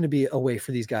if there's going to be a way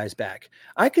for these guys back.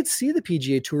 I could see the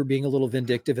PGA Tour being a little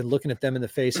vindictive and looking at them in the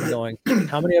face and going,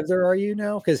 how many of there are you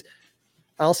now? Because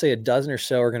I'll say a dozen or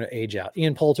so are going to age out.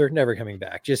 Ian Poulter, never coming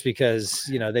back, just because,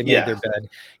 they made their bed.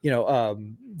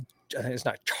 I think it's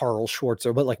not Charles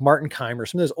Schwartzer, but like Martin Keimer,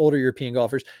 some of those older European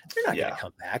golfers, they're not going to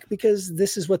come back because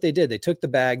this is what they did. They took the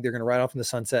bag. They're going to ride off in the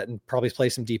sunset and probably play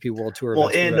some DP World Tour.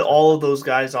 Well, and all of those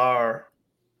guys are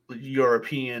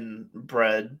European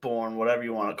bred, born, whatever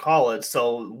you want to call it.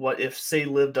 So what if, say,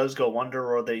 Liv does go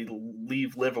under or they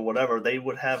leave Liv or whatever, they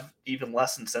would have even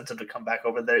less incentive to come back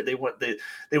over there. They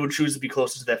would choose to be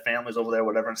closer to their families over there,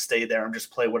 whatever, and stay there and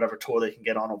just play whatever tour they can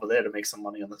get on over there to make some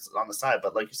money on the side.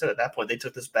 But like you said, at that point, they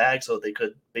took this bag so they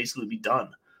could basically be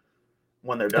done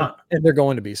when they're done. And they're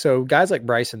going to be. So guys like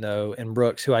Bryson, though, and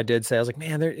Brooks, who I did say, I was like,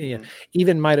 man, they're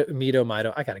even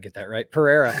Mito, I got to get that right.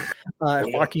 Pereira,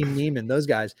 Joaquin Neiman, those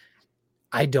guys,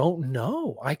 I don't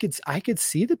know. I could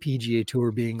see the PGA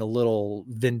Tour being a little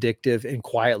vindictive and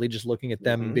quietly just looking at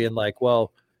them and being like,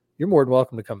 well, you're more than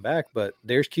welcome to come back, but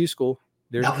there's Q School.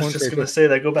 There's I was just going to say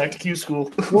that. Go back to Q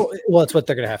School. well, it's what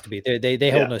they're going to have to be.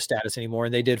 They hold no status anymore,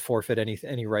 and they did forfeit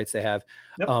any rights they have.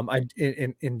 Yep.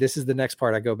 And this is the next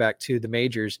part. I go back to the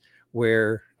majors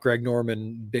where Greg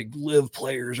Norman, big live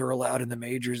players are allowed in the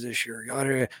majors this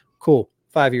year. Cool.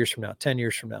 5 years from now, 10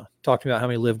 years from now, talk to me about how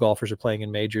many live golfers are playing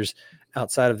in majors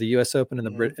outside of the U.S. Open and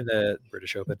the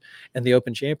British Open and the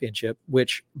Open Championship,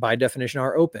 which by definition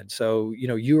are open. So,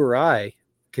 you or I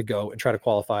could go and try to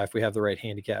qualify if we have the right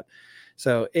handicap.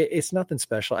 So it's nothing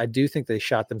special. I do think they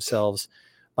shot themselves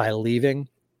by leaving.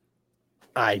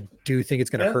 I do think it's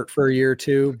going to hurt for a year or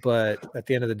two, but at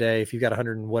the end of the day, if you've got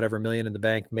 100 and whatever million in the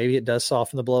bank, maybe it does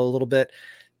soften the blow a little bit,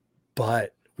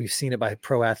 but we've seen it by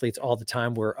pro athletes all the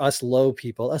time where us low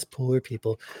people, us poor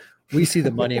people, we see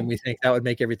the money and we think that would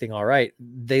make everything all right.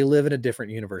 They live in a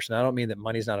different universe. And I don't mean that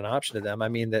money's not an option to them. I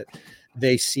mean that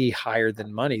they see higher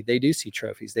than money. They do see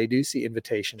trophies. They do see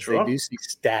invitations. Sure. They do see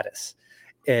status.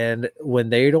 And when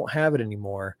they don't have it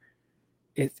anymore,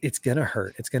 it's going to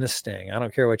hurt. It's going to sting. I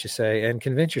don't care what you say, and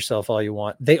convince yourself all you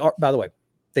want. They are, by the way,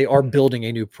 they are building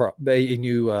a new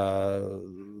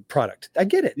product. I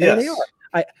get it. Yes. They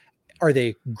are. Are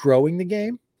they growing the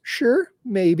game? Sure.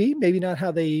 Maybe not how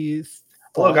they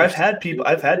look. I've had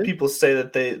people say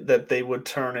that they would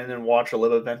turn in and watch a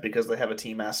live event because they have a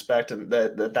team aspect and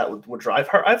that would drive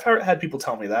her. I've had people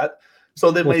tell me that. So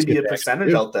there may be a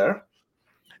percentage out there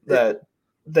that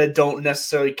don't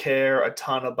necessarily care a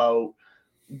ton about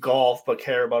golf, but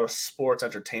care about a sports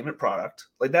entertainment product.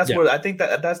 Like that's what I think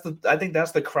that's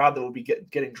the crowd that will be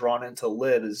getting drawn into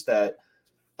live, is that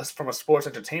from a sports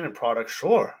entertainment product.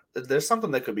 Sure, there's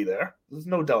something that could be there. There's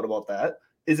no doubt about that.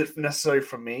 Is it necessary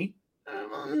for me?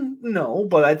 No,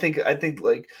 but I think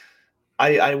like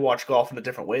I watch golf in a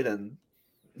different way than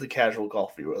the casual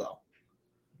golf viewer, though.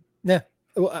 Yeah.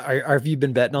 Well, have you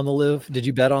been betting on the live? Did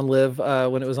you bet on live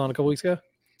when it was on a couple weeks ago?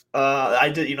 I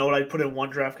did. You know what? I put in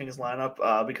one DraftKings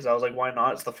lineup because I was like, why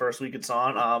not? It's the first week it's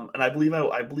on. And I believe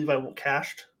I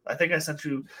cashed. I think I sent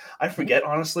you. I forget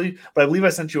honestly, but I believe I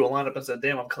sent you a lineup and said,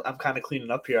 "Damn, I'm kind of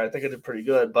cleaning up here. I think I did pretty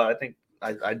good." But I think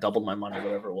I doubled my money,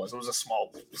 whatever it was. It was a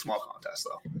small contest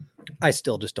though. I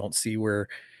still just don't see where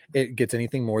it gets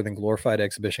anything more than glorified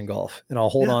exhibition golf, and I'll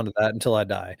hold on to that until I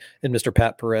die. And Mr.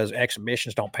 Pat Perez,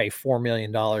 exhibitions don't pay $4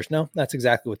 million. No, that's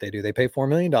exactly what they do. They pay $4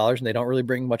 million, and they don't really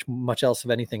bring much else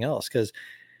of anything else, because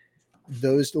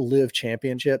those live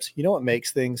championships, you know what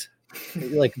makes things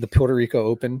like the Puerto Rico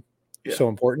Open so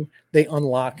important? They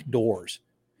unlock doors.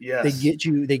 Yes.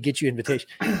 They get you invitation.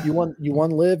 You won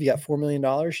live, you got $4 million.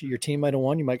 Your team might have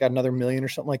won. You might got another $1 million or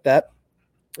something like that.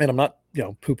 And I'm not,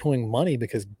 poo-pooing money,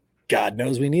 because God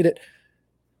knows we need it.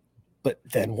 But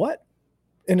then what?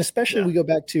 And especially we go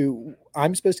back to,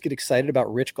 I'm supposed to get excited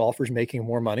about rich golfers making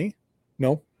more money.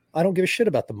 No, I don't give a shit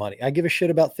about the money. I give a shit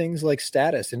about things like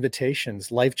status,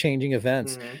 invitations, life-changing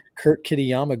events. Kurt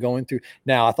Kitayama going through.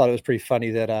 Now, I thought it was pretty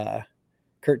funny that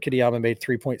Kurt Kitayama made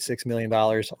 $3.6 million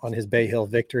on his Bay Hill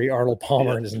victory. Arnold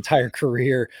Palmer in his entire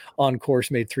career on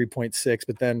course made 3.6,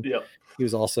 but then he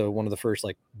was also one of the first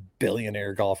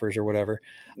billionaire golfers or whatever.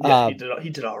 Yeah, he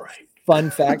did all right.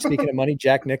 Fun fact, speaking of money,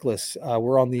 Jack Nicklaus,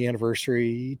 we're on the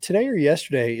anniversary today or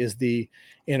yesterday is the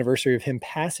anniversary of him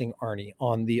passing Arnie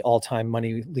on the all-time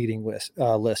money leading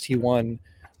list. He won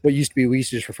what used to be, we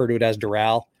used to just refer to it as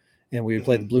Doral. And we would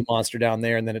play the Blue Monster down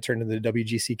there, and then it turned into the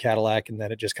WGC Cadillac, and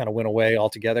then it just kind of went away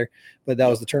altogether. But that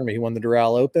was the tournament. He won the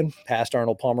Doral Open, passed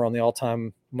Arnold Palmer on the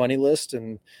all-time money list,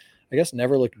 and I guess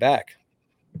never looked back.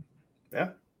 Yeah.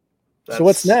 So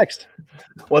what's next?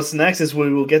 What's next is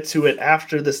we will get to it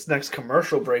after this next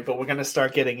commercial break, but we're going to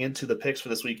start getting into the picks for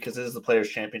this week because this is the Players'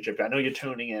 Championship. I know you're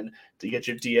tuning in to get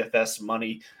your DFS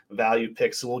money value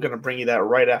picks, so we're going to bring you that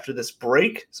right after this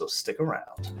break, so stick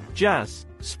around. Jazz,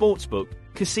 Sportsbook,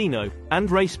 Casino, and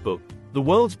Racebook, the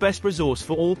world's best resource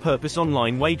for all-purpose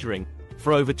online wagering.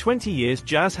 For over 20 years,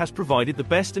 Jazz has provided the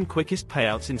best and quickest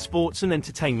payouts in sports and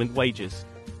entertainment wagers.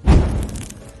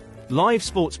 Live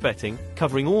sports betting,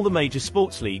 covering all the major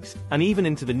sports leagues, and even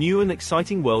into the new and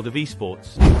exciting world of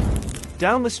esports.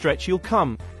 Down the stretch you'll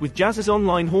come, with Jazz's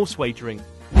online horse wagering.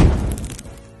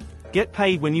 Get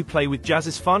paid when you play with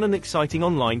Jazz's fun and exciting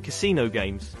online casino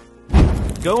games.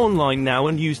 Go online now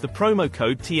and use the promo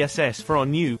code TSS for our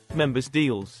new members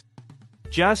deals.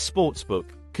 Jazz Sportsbook,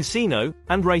 Casino,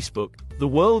 and Racebook, the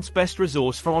world's best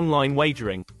resource for online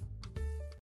wagering.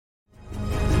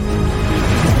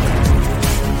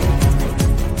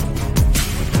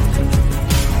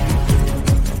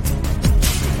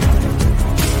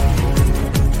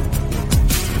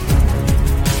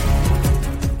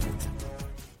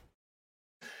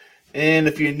 And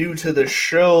if you're new to the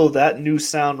show, that new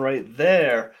sound right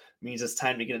there means it's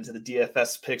time to get into the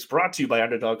DFS picks brought to you by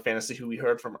Underdog Fantasy, who we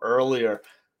heard from earlier.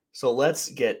 So let's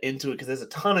get into it because there's a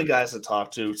ton of guys to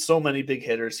talk to. So many big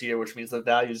hitters here, which means the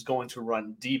value is going to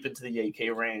run deep into the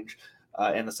 8K range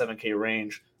and the 7K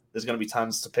range. There's going to be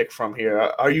tons to pick from here.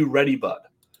 Are you ready, bud?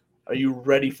 Are you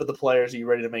ready for the players? Are you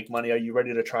ready to make money? Are you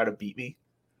ready to try to beat me?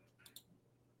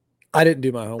 I didn't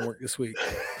do my homework this week.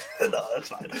 No, that's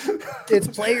fine. It's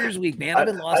Players Week, man. I've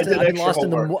been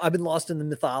lost in the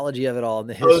mythology of it all, and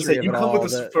the history of it all. You come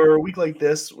with this for a week like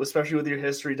this, especially with your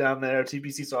history down there,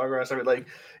 TPC Sawgrass. I mean, like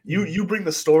you bring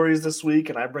the stories this week,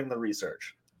 and I bring the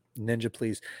research. Ninja,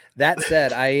 please. That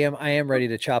said, I am ready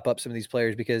to chop up some of these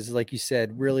players because, like you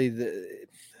said, really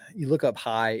you look up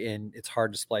high and it's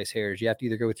hard to splice hairs. You have to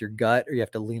either go with your gut or you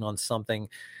have to lean on something.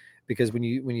 Because when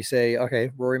you say,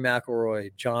 okay, Rory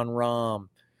McIlroy, John Rahm,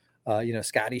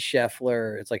 Scotty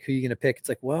Scheffler, it's like, who are you going to pick? It's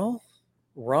like, well,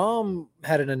 Rahm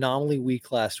had an anomaly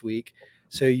week last week.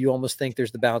 So you almost think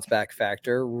there's the bounce back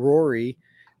factor. Rory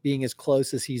being as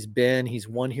close as he's been, he's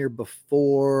won here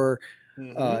before,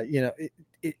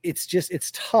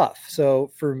 it's tough.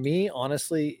 So for me,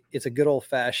 honestly, it's a good old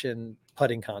fashioned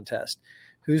putting contest.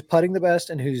 Who's putting the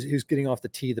best and who's getting off the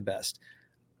tee the best.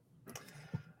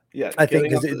 Yeah, I think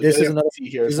this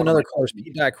is another course,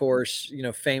 feedback course,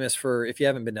 famous for, if you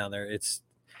haven't been down there, it's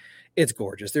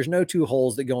gorgeous. There's no two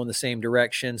holes that go in the same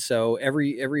direction. So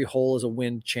every hole is a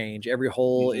wind change. Every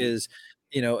hole is,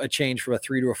 a change from a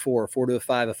 3 to a 4, a 4 to a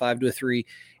 5, a 5 to a 3.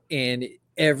 And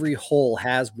every hole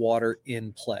has water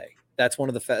in play. That's one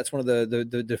of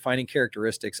the defining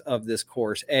characteristics of this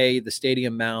course. The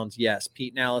stadium mounds. Yes.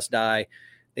 Pete and Alice Dye.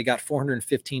 They got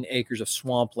 415 acres of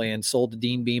swampland sold to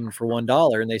Dean Beeman for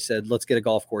 $1. And they said, let's get a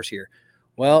golf course here.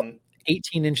 Well,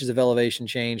 18 inches of elevation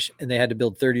change, and they had to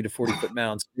build 30 to 40 foot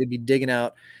mounds. They'd be digging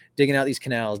out these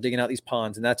canals, digging out these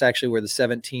ponds. And that's actually where the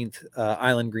 17th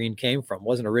island green came from. It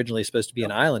wasn't originally supposed to be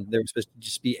an island. There was supposed to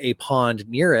just be a pond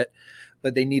near it,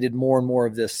 but they needed more and more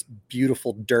of this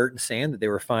beautiful dirt and sand that they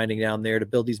were finding down there to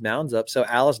build these mounds up. So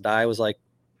Alice Dye was like,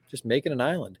 just make it an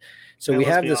island. So we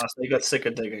have this. Honest, they got sick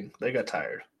of digging. They got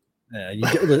tired. I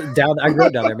grew up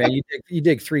down there, man. You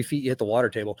dig 3 feet, you hit the water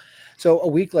table. So a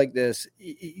week like this,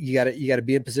 you got to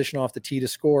be in position off the tee to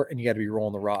score, and you got to be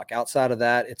rolling the rock. Outside of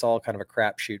that, it's all kind of a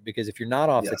crapshoot because if you're not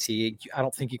off the tee, I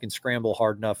don't think you can scramble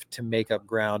hard enough to make up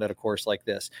ground at a course like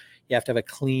this. You have to have a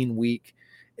clean week,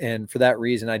 and for that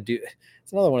reason,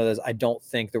 it's another one of those. I don't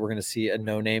think that we're going to see a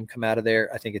no name come out of there.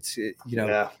 I think it's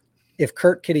if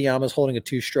Kurt Kitayama is holding a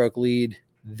 2-stroke lead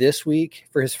this week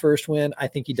for his first win, I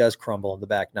think he does crumble in the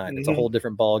back nine. It's a whole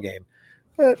different ball game,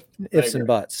 but ifs and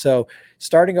buts. So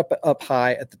starting up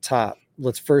high at the top,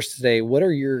 let's first say, what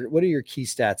are your key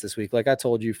stats this week? Like I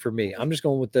told you, for me, I'm just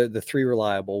going with the 3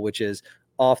 reliable, which is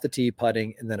off the tee,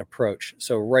 putting, and then approach.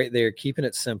 So right there, keeping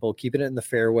it simple, keeping it in the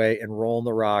fairway and rolling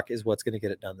the rock is what's going to get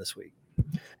it done this week.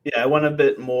 Yeah. I went a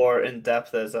bit more in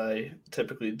depth as I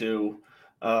typically do.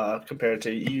 Compared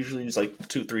to, you usually use like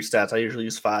 2-3 stats. I usually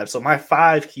use 5. So my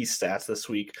 5 key stats this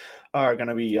week are going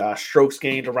to be strokes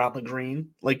gained around the green,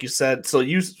 like you said. So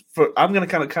I'm going to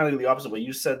kind of go the opposite way.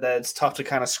 You said that it's tough to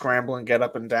kind of scramble and get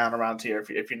up and down around here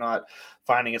if you're not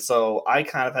finding it. So I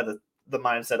kind of had the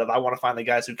mindset of I want to find the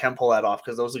guys who can pull that off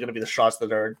because those are going to be the shots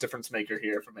that are a difference maker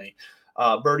here for me.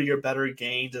 Birdie or better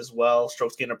gained as well.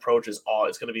 Strokes gained approach it's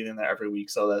going to be in there every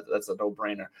week. So that's a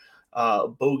no-brainer.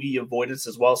 Bogey avoidance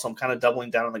as well. So I'm kind of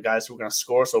doubling down on the guys who are going to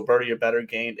score. So birdie or better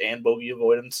gained and bogey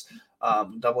avoidance,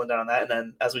 doubling down on that. And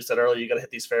then, as we said earlier, you got to hit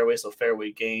these fairways. So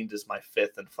fairway gained is my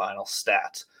 5th and final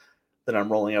stat that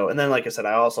I'm rolling out. And then, like I said,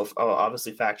 I also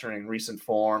obviously factoring recent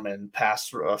form and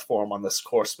past form on this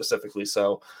course specifically.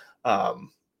 So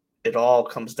it all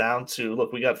comes down to,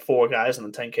 look, we got 4 guys in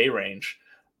the 10K range.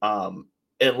 And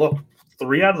look,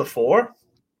 3 out of the 4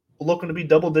 looking to be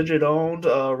double-digit owned,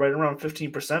 right around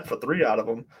 15% for 3 out of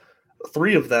them.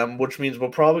 3 of them, which means we're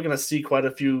probably going to see quite a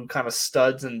few kind of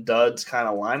studs and duds kind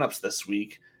of lineups this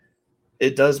week.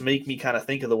 It does make me kind of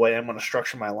think of the way I'm going to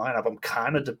structure my lineup. I'm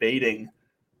kind of debating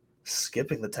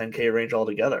skipping the 10K range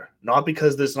altogether. Not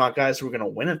because there's not guys who are going to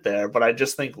win it there, but I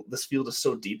just think this field is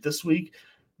so deep this week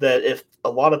that if a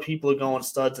lot of people are going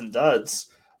studs and duds,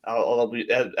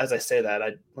 as I say that,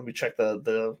 let me check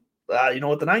the you know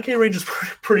what, the 9K range is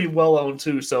pretty well owned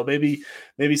too, so maybe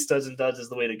studs and duds is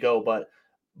the way to go. But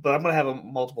I'm gonna have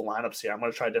multiple lineups here. I'm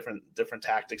gonna try different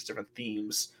tactics, different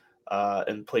themes,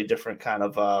 and play different kind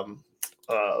of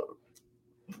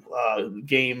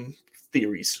game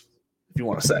theories, if you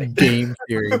want to say game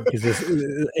theory, because this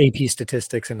AP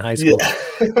statistics in high school.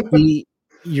 Yeah.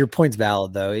 Your point's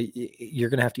valid, though. You're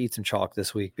going to have to eat some chalk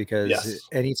this week because Yes.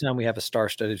 anytime we have a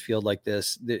star-studded field like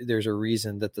this, there's a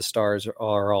reason that the stars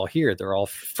are all here. They're all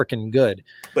freaking good.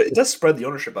 But it does spread the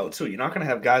ownership out too. You're not going to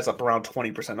have guys up around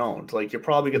 20% owned. Like you're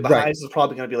probably the Right. highest is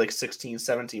probably going to be like 16,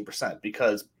 17%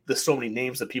 because there's so many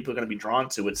names that people are going to be drawn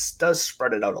to. It does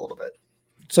spread it out a little bit.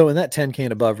 So in that 10K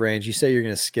and above range, you say you're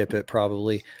going to skip it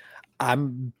probably.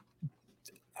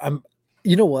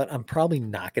 You know what? I'm probably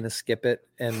not going to skip it.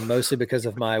 And mostly because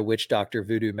of my witch doctor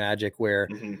voodoo magic, where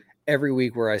every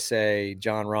week where I say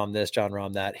John Rahm this, John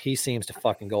Rahm that, he seems to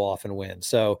fucking go off and win.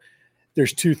 So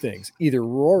there's two things: either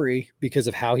Rory, because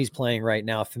of how he's playing right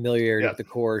now, familiarity with the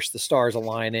course, the stars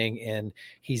aligning, and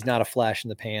he's not a flash in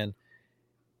the pan.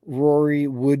 Rory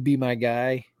would be my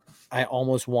guy. I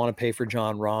almost want to pay for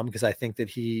John Rahm because I think that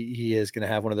he is going to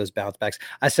have one of those bounce backs.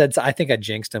 I think I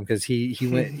jinxed him because he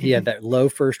had that low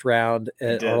first round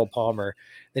at Arnold Palmer.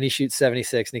 Then he shoots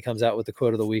 76 and he comes out with the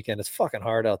quote of the weekend. It's fucking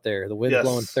hard out there. The wind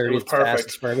blowing 30 is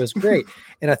fast. It was great.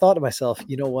 And I thought to myself,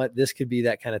 you know what? This could be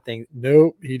that kind of thing.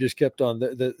 Nope. He just kept on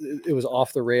it was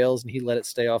off the rails and he let it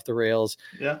stay off the rails.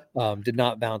 Yeah. Did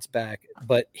not bounce back,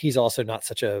 but he's also not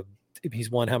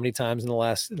he's won how many times in the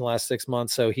last 6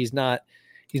 months. So he's not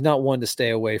one to stay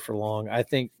away for long. I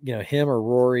think, him or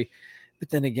Rory, but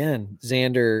then again,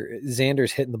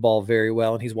 Xander's hitting the ball very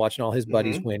well and he's watching all his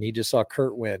buddies win. He just saw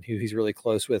Kurt win, who he's really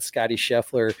close with. Scotty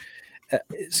Scheffler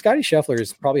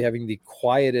is probably having the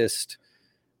quietest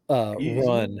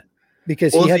run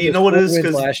because he had wins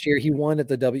last year. He won at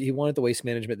the Waste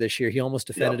Management this year. He almost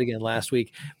defended again last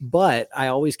week, but I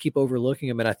always keep overlooking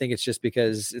him. And I think it's just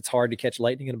because it's hard to catch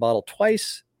lightning in a bottle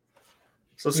twice.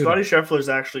 So Scotty Scheffler is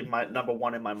actually my number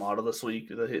one in my model this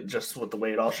week. Just with the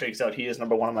way it all shakes out, he is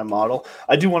number one in my model.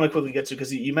 I do want to quickly get to,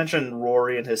 because you mentioned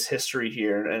Rory and his history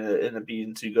here and it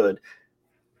being too good.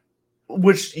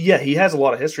 Which, he has a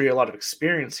lot of history, a lot of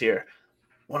experience here.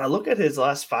 When I look at his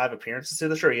last 5 appearances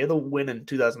here, sure, he had the win in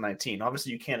 2019.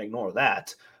 Obviously, you can't ignore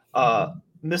that.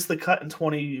 Missed the cut in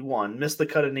 21, missed the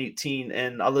cut in 18,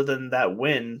 and other than that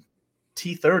win,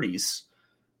 T30s,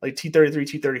 like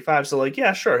T33, T35.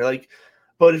 So, sure,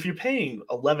 but if you're paying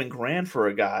 $11,000 for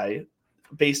a guy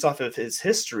based off of his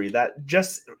history, that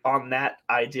just on that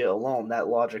idea alone, that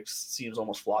logic seems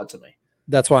almost flawed to me.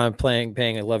 That's why I'm paying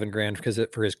 $11,000 because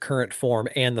for his current form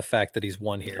and the fact that he's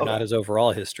won here, not his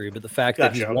overall history, but the fact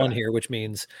that he's won here, which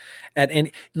means,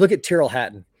 and look at Tyrrell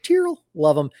Hatton. Tyrrell,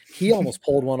 love him. He almost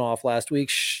pulled one off last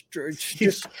week,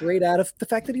 just straight out of the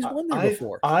fact that he's won there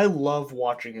before. I love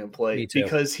watching him play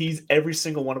because he's every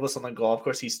single one of us on the golf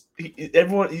course.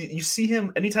 Everyone, you see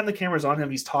him anytime the camera's on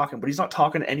him, he's talking, but he's not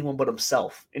talking to anyone but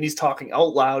himself, and he's talking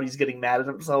out loud. He's getting mad at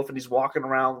himself, and he's walking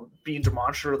around being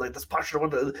demonstrative, like this posture.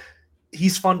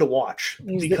 He's fun to watch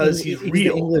because he's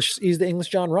real. He's the English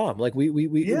John Rahm. Like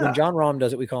when John Rahm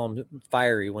does it, we call him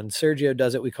fiery. When Sergio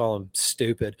does it, we call him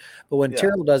stupid. But when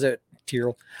Tyrrell does it,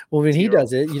 when he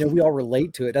does it, we all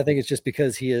relate to it. I think it's just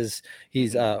because he's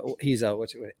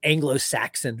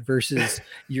Anglo-Saxon versus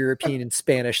European and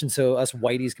Spanish, and so us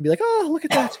whiteys can be like, oh, look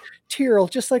at that Tyrrell,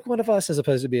 just like one of us, as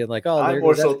opposed to being like, oh, I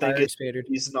also think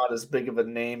he's not as big of a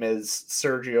name as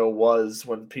Sergio was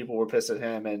when people were pissed at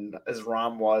him, and as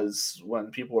Rahm was when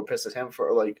people were pissed at him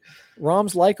for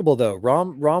Rahm's likable though.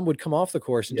 Rahm would come off the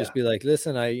course and just be like,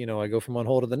 listen, I go from one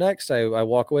hole to the next. I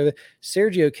walk away with.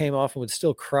 Sergio came off and would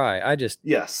still cry.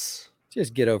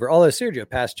 Just get over. Although Sergio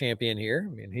past champion here,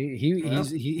 I mean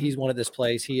he's one of this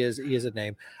place. He is a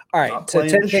name. All right, so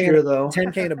 10K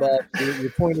and above. Your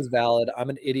point is valid.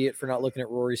 I'm an idiot for not looking at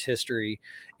Rory's history,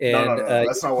 and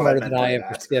that's not what I meant. I am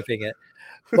for skipping it.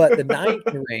 But the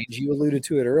 9K range, you alluded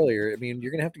to it earlier. I mean,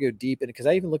 you're going to have to go deep in it because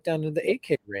I even looked down into the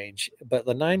 8K range. But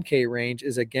the 9K range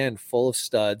is, again, full of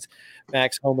studs.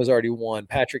 Max Homa's already won.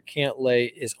 Patrick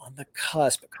Cantlay is on the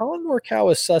cusp. Colin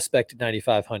Morikawa is suspect at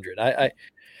 9,500.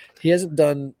 He hasn't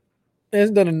done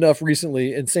enough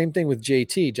recently. And same thing with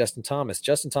JT, Justin Thomas.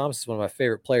 Justin Thomas is one of my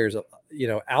favorite players,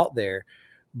 out there.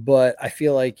 But I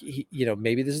feel like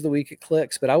maybe this is the week it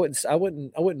clicks. But I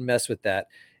wouldn't mess with that.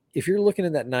 If you're looking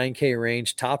in that 9K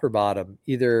range, top or bottom,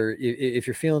 either if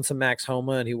you're feeling some Max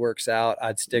Homa and he works out,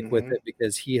 I'd stick with it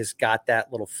because he has got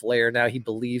that little flair now. He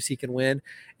believes he can win.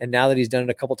 And now that he's done it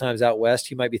a couple times out west,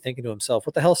 he might be thinking to himself,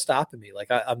 what the hell's stopping me? Like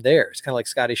I'm there. It's kind of like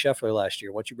Scotty Scheffler last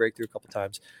year. Once you break through a couple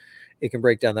times, it can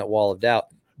break down that wall of doubt.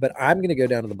 But I'm going to go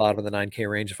down to the bottom of the 9K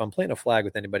range. If I'm playing a flag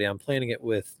with anybody, I'm playing it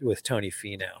with Tony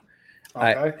Finau.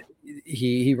 Okay.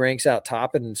 He ranks out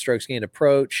top in strokes gained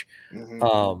approach. He's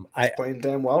playing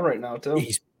damn well right now too.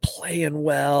 He's playing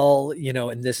well,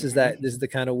 and this is the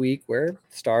kind of week where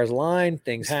stars align,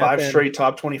 things happen. 5 straight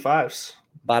top 25s.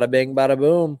 Bada bing, bada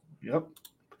boom. Yep.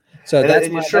 So And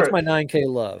that's sure. my 9K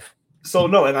love. So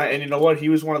no, and you know what? He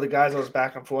was one of the guys I was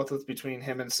back and forth with between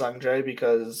him and Sungjae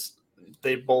because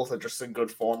they both are just in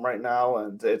good form right now,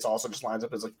 and it's also just lines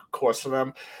up as a course for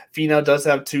them. Finau does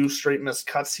have 2 straight missed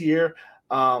cuts here,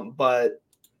 but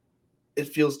it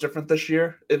feels different this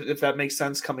year, if that makes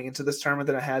sense, coming into this tournament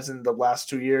than it has in the last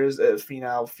 2 years.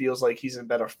 Finau feels like he's in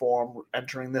better form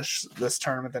entering this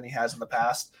tournament than he has in the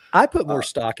past. I put more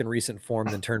stock in recent form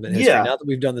than tournament history. Yeah. Now that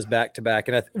we've done this back to back,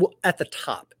 and at the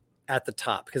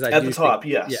top, because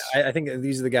yes. I think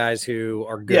these are the guys who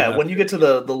are good. Yeah, when you get to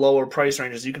the lower price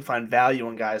ranges, you can find value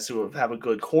in guys who have a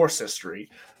good course history.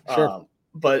 Sure.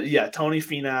 But yeah, Tony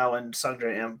Finau and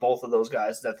Sungjae and both of those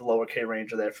guys at the lower K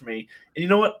range are there for me. And you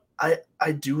know what?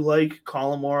 I do like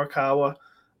Colin Morikawa.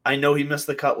 I know he missed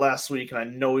the cut last week, and I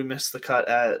know he missed the cut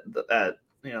at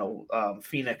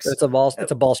Phoenix. It's a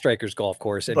ball striker's golf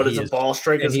course, but it's a ball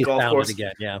striker's golf course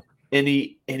again. Yeah, and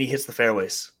he hits the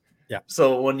fairways. Yeah.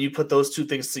 So when you put those two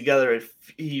things together, if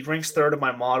he ranks third in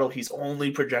my model, he's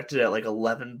only projected at like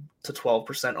 11 to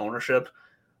 12% ownership.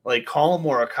 Like Colin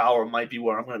Morikawa might be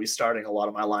where I'm going to be starting a lot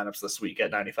of my lineups this week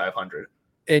at 9,500.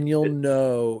 And you'll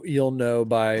know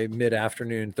by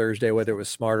mid-afternoon Thursday whether it was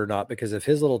smart or not, because if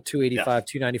his little 285,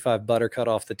 295 butter cut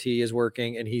off the tee is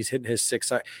working and he's hitting his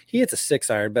 6 iron, he hits a 6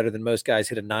 iron better than most guys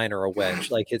hit a 9 or a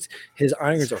wedge. Like his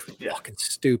irons are fucking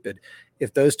stupid.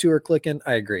 If those two are clicking,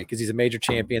 I agree, because he's a major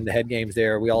champion. The head game's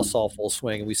there. We all saw full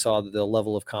swing, and we saw the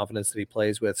level of confidence that he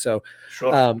plays with. So,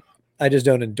 sure. I just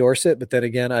don't endorse it. But then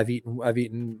again, I've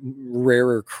eaten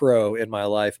rarer crow in my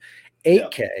life.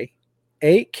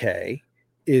 8K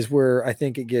is where I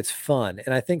think it gets fun,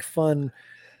 and I think fun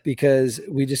because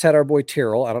we just had our boy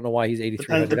Tyrrell. I don't know why he's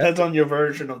 8,300. Depends on your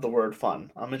version of the word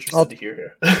fun. I'm interested to hear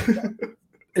here.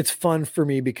 It's fun for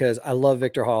me because I love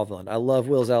Victor Hovland. I love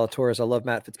Will Zalatoris. I love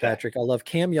Matt Fitzpatrick. I love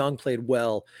Cam Young played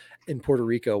well in Puerto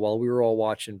Rico while we were all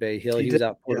watching Bay Hill. He was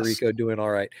out in Puerto Rico doing all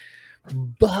right.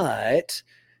 But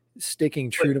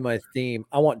sticking true to my theme,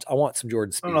 I want some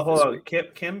Jordan Spieth. No, hold on.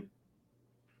 Cam.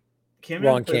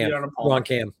 Wrong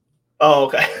Cam. Oh,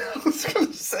 okay. I was going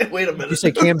to say, wait a minute. You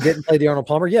say Cam didn't play the Arnold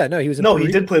Palmer? Yeah, no, he was. No, he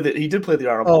did play the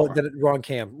Arnold Palmer. Oh, wrong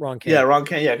Cam. Yeah, wrong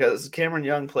Cam. Yeah, because Cameron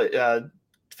Young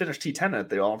finished T10 at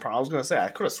the Arnold Palmer. I was going to say, I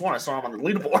could have sworn I saw him on the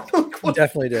leaderboard. He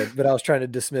definitely did, but I was trying to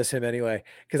dismiss him anyway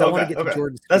because I want to get to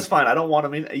Jordan Spieth. That's fine. I don't want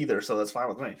him either, so that's fine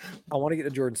with me. I want to get to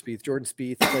Jordan Spieth. Jordan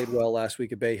Spieth played well last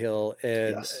week at Bay Hill,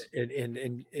 and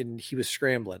he was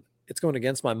scrambling. It's going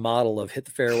against my model of hit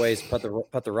the fairways, putt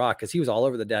the rock, because he was all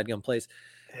over the dadgum place.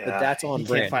 Yeah, but that's on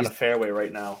brand. Can't find a fairway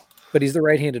right now. But he's the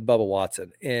right-handed Bubba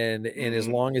Watson, and as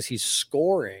long as he's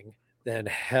scoring, then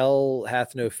hell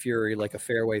hath no fury like a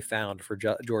fairway found for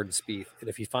Jordan Spieth. And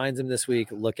if he finds him this week,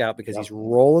 look out, because he's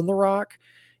rolling the rock.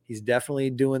 He's definitely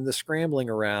doing the scrambling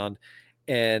around,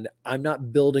 and I'm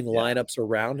not building lineups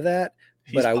around that.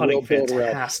 But I will build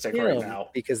fantastic right now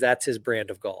because that's his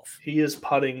brand of golf. He is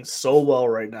putting so well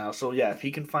right now. So yeah, if he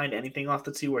can find anything off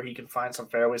the tee where he can find some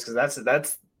fairways, because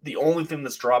that's the only thing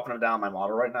that's dropping him down my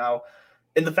model right now.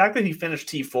 And the fact that he finished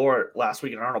T4 last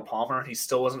week in Arnold Palmer and he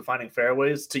still wasn't finding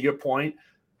fairways, to your point,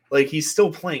 like he's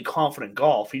still playing confident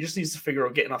golf. He just needs to figure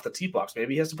out getting off the tee box.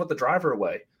 Maybe he has to put the driver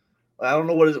away. I don't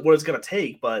know what it's going to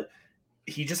take, but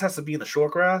he just has to be in the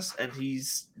short grass, and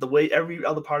he's the way every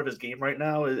other part of his game right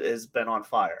now has been on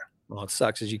fire. Well, it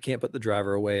sucks is you can't put the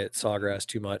driver away at Sawgrass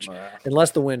too much,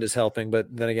 unless the wind is helping. But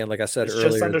then again, like I said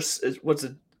earlier,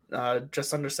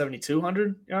 just under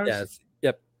 7,200 yards. Yeah,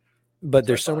 yep. But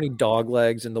there's so many dog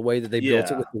legs, and the way that they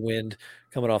built it with the wind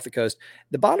coming off the coast.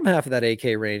 The bottom half of that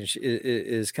AK range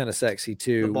is kind of sexy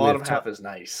too. The bottom half is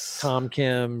nice. Tom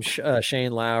Kim,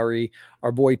 Shane Lowry,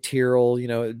 our boy Tyrrell,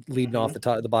 leading off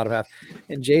the bottom half,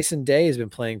 and Jason Day has been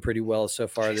playing pretty well so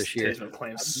far this year. He's been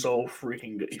playing so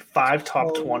freaking good. 5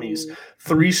 top 20s,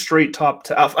 3 straight top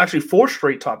 10, actually 4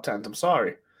 straight top 10s. I'm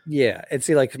sorry. Yeah, and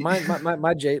see, like my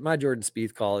Jordan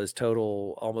Spieth call is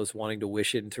total almost wanting to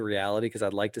wish it into reality, because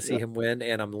I'd like to see him win,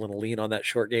 and I'm going to lean on that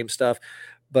short game stuff.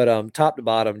 But top to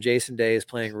bottom, Jason Day is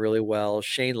playing really well.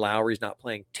 Shane Lowry's not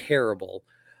playing terrible.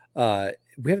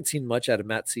 We haven't seen much out of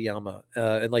Matsuyama,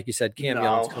 and like you said, Cam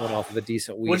Young's coming off of a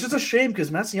decent week, which is a shame because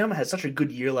Matsuyama had such a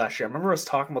good year last year. I remember us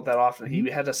talking about that often. He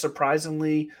had a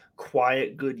surprisingly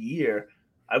quiet, good year.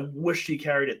 I wish he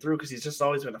carried it through because he's just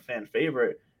always been a fan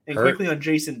favorite. And quickly on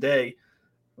Jason Day,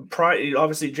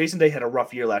 obviously Jason Day had a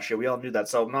rough year last year. We all knew that,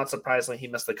 so not surprisingly he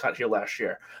missed the cut here last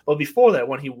year. But before that,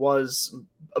 when he was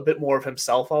a bit more of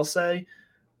himself, I'll say,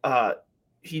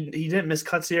 he didn't miss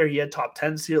cuts here. He had top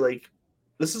 10s here. Like,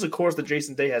 this is a course that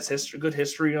Jason Day has good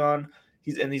history on.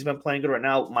 He's been playing good right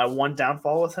now. My one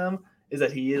downfall with him is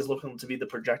that he is looking to be the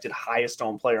projected highest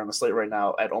owned player on the slate right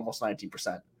now at almost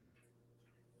 19%.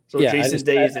 So Jason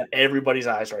Day is in everybody's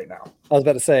eyes right now. I was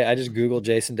about to say, I just Googled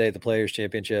Jason Day, the Players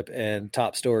Championship, and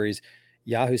top stories.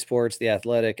 Yahoo Sports, The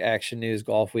Athletic, Action News,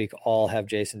 Golf Week all have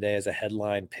Jason Day as a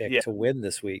headline pick to win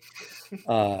this week.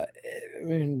 I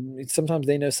mean, sometimes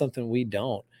they know something we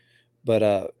don't.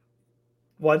 But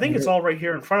well, I think it's all right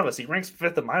here in front of us. He ranks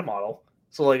 5th in my model,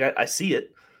 so like I see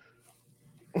it.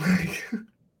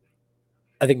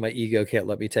 I think my ego can't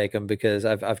let me take him because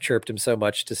I've chirped him so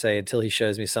much to say until he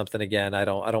shows me something again, I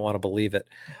don't want to believe it.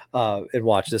 And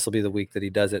watch, this will be the week that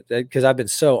he does it, because I've been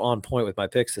so on point with my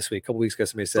picks this week. A couple weeks ago,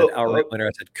 somebody said outright winner.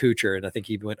 I said Kuchar, and I think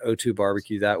he went 0-2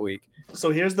 barbecue that week. So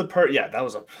here's the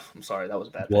I'm sorry, that was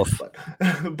a bad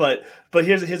pick, but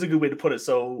here's a good way to put it.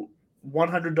 So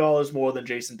 $100 more than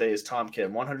Jason Day is Tom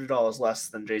Kim. $100 less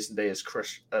than Jason Day is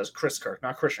Chris Kirk,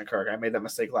 not Christian Kirk. I made that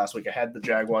mistake last week. I had the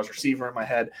Jaguars receiver in my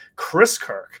head. Chris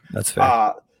Kirk. That's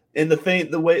fair. And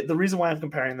the reason why I'm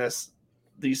comparing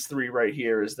these three right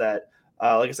here is that,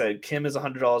 like I said, Kim is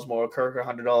 $100 more, Kirk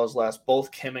 $100 less.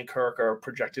 Both Kim and Kirk are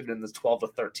projected in the 12 to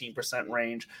 13%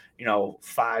 range.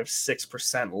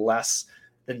 5-6% less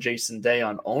than Jason Day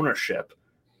on ownership.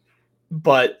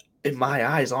 But in my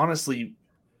eyes, honestly,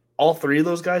 all three of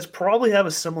those guys probably have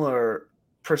a similar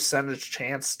percentage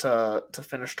chance to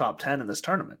finish top 10 in this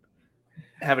tournament,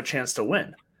 have a chance to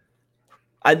win.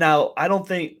 I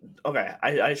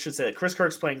should say that Chris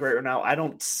Kirk's playing great right now. I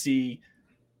don't see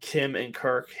Kim and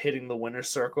Kirk hitting the winner's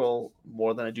circle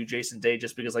more than I do Jason Day,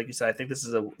 just because, like you said, I think this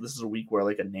is a week where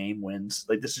like a name wins.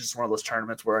 Like, this is just one of those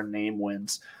tournaments where a name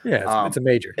wins. Yeah, it's a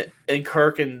major. And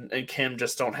Kirk and Kim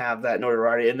just don't have that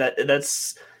notoriety, and that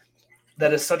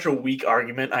is such a weak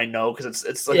argument. I know, because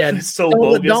it's like, it's so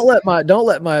bogus. Don't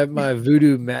let my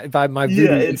voodoo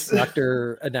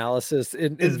doctor analysis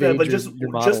invade bad, but your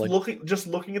modeling. just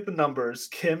looking at the numbers,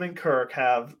 Kim and Kirk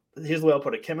have. Here's the way I'll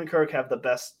put it: Kim and Kirk have the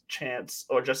best chance,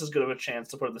 or just as good of a chance,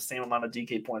 to put the same amount of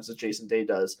DK points as Jason Day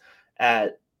does,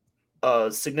 at a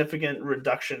significant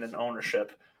reduction in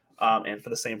ownership, and for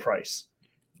the same price.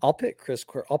 I'll put Chris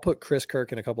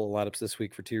Kirk in a couple of lineups this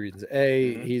week for two reasons.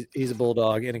 He's a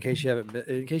Bulldog, and in case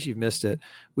you've missed it,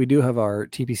 we do have our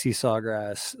TPC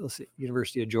Sawgrass,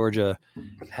 University of Georgia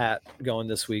hat going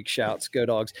this week. Shouts, go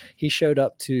Dogs! He showed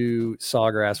up to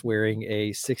Sawgrass wearing a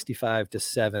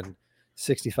 65-7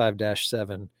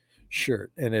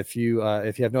 shirt, and if you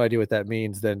have no idea what that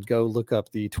means, then go look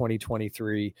up the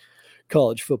 2023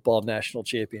 college football national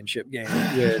championship game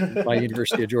with my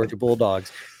University of Georgia Bulldogs.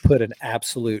 Put an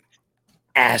absolute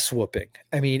ass whooping.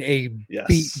 I mean,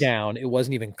 beat down. It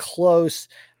wasn't even close.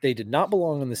 They did not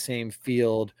belong on the same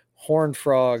field. Horned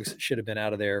Frogs should have been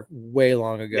out of there way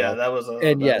long ago. Yeah, that was.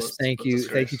 Thank you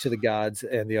to the gods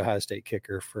and the Ohio State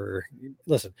kicker for.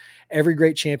 Listen, every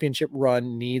great championship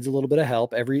run needs a little bit of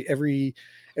help. Every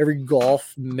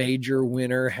golf major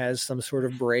winner has some sort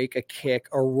of break, a kick,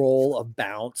 a roll, a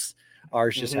bounce.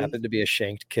 Ours just happened to be a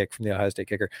shanked kick from the Ohio State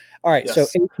kicker. All right, so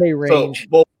 8K range.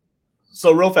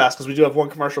 So real fast, because we do have one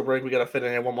commercial break. We got to fit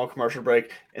in one more commercial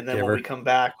break. And then when we come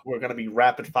back, we're going to be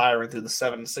rapid firing through the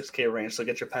 7 and 6K range. So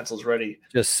get your pencils ready.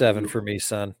 Just 7 for me,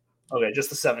 son. Okay, just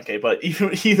the 7K. But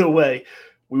either way,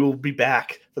 we will be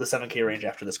back for the 7K range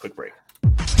after this quick break.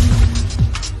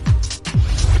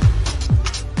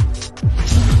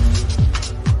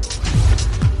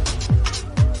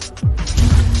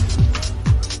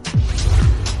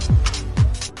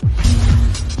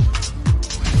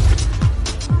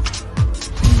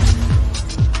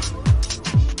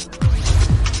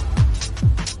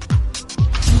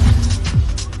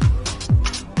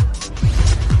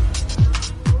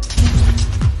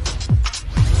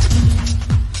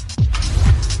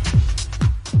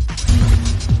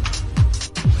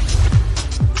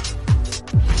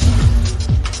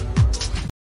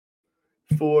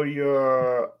 For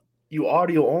you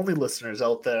audio only listeners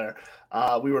out there,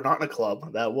 we were not in a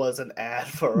club. That was an ad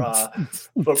for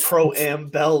Pro-Am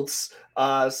belts.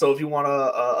 So if you want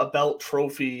a belt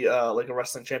trophy, like a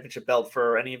wrestling championship belt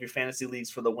for any of your fantasy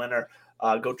leagues for the winner,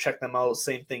 go check them out.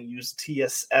 Same thing, use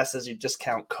TSS as your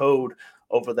discount code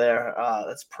over there.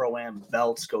 That's Pro-Am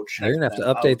belts. Go check. You're gonna have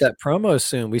to update that promo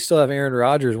soon. We still have Aaron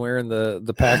Rodgers wearing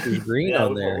the Packers green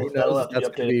on there. That's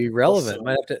gonna be relevant.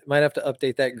 Might have to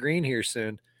update that green here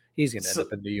soon. He's gonna end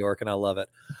up in New York, and I love it.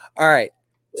 All right,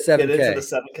 7K. Get into the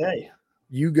 7K.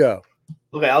 You go.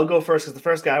 Okay, I'll go first because the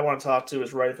first guy I want to talk to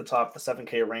is right at the top of the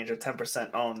 7K range at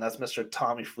 10% owned. That's Mr.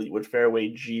 Tommy Fleetwood, Fairway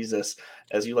Jesus,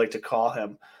 as you like to call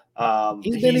him.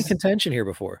 He's been in contention here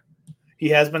before. He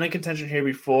has been in contention here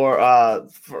before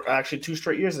for actually 2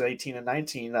 straight years at 18 and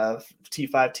 19,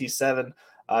 T5, T7.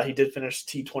 He did finish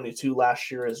T22 last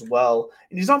year as well.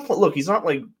 And he's not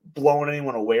like blowing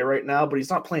anyone away right now, but he's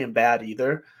not playing bad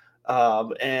either.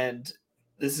 And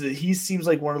he seems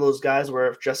like one of those guys where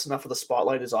if just enough of the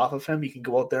spotlight is off of him, he can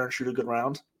go out there and shoot a good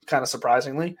round, kind of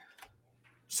surprisingly.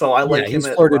 So I like him. He's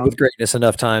flirted with greatness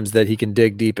enough times that he can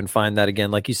dig deep and find that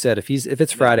again. Like you said, if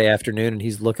it's Friday afternoon and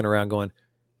he's looking around going,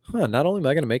 not only am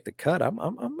I going to make the cut, I'm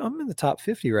in the top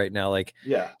 50 right now. Like,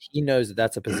 he knows that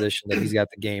that's a position that he's got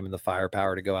the game and the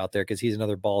firepower to go out there because he's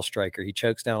another ball striker. He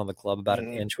chokes down on the club about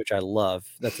an inch, which I love.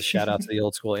 That's a shout out to the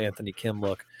old school Anthony Kim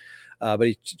look. But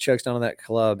he chokes down on that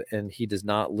club and he does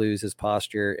not lose his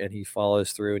posture and he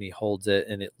follows through and he holds it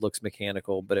and it looks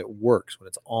mechanical, but it works. When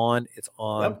it's on, it's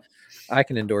on. Yep. I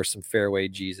can endorse some fairway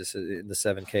Jesus in the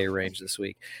 7K range this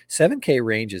week. 7K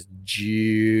range is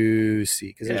juicy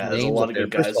because there's a lot of good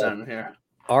guys down here.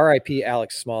 R.I.P.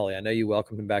 Alex Smalley. I know you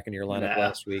welcomed him back into your lineup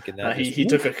last week, and that he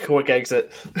took a quick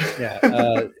exit.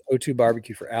 O2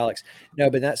 barbecue for Alex. No,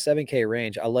 but in that 7K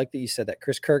range, I like that you said that.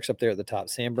 Chris Kirk's up there at the top.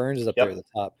 Sam Burns is up there at the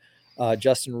top.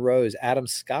 Justin Rose, Adam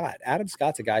Scott. Adam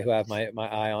Scott's a guy who I have my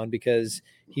eye on because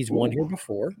he's won here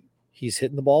before. He's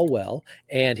hitting the ball well,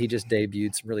 and he just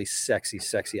debuted some really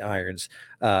sexy irons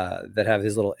that have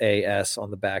his little AS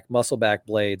on the back, muscle back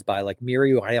blades by like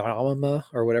Mirio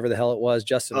or whatever the hell it was.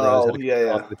 Justin Rose had a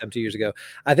golf with them 2 years ago.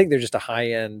 I think they're just a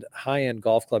high-end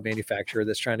golf club manufacturer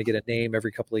that's trying to get a name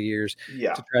every couple of years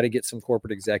to try to get some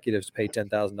corporate executives to pay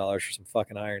 $10,000 for some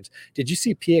fucking irons. Did you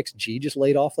see PXG just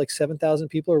laid off like 7,000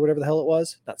 people or whatever the hell it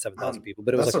was? Not 7,000 people,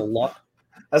 but it was like a lot.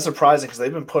 That's surprising because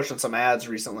they've been pushing some ads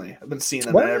recently. I've been seeing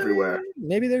them everywhere.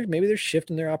 Maybe they're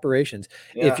shifting their operations.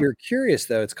 Yeah. If you're curious,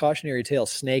 though, it's cautionary tale.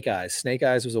 Snake Eyes. Snake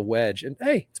Eyes was a wedge. And,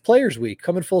 hey, it's Players Week.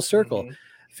 Coming full circle.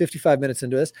 55 minutes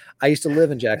into this. I used to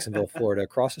live in Jacksonville, Florida.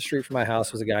 Across the street from my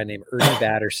house was a guy named Ernie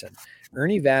Vatterson.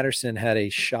 Ernie Vatterson had a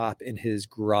shop in his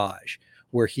garage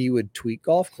where he would tweak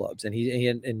golf clubs. And he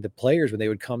and the players, when they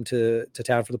would come to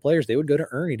town for the players, they would go to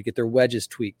Ernie to get their wedges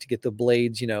tweaked, to get the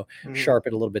blades,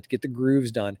 sharpened a little bit, to get the grooves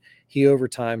done. He, over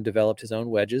time, developed his own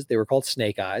wedges. They were called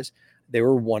Snake Eyes. They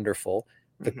were wonderful.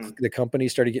 The company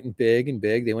started getting big and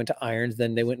big. They went to irons,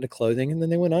 then they went into clothing, and then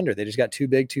they went under. They just got too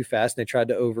big too fast, and they tried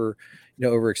to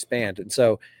overexpand. And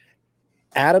so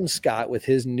Adam Scott, with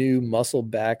his new muscle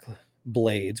back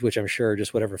blades, which I'm sure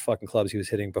just whatever fucking clubs he was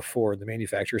hitting before, the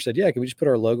manufacturer said, can we just put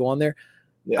our logo on there?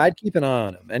 I'd keep an eye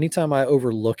on him. Anytime I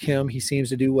overlook him, he seems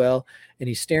to do well, and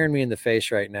he's staring me in the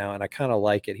face right now, and I kind of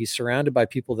like it. He's surrounded by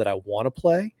people that I want to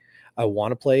play. I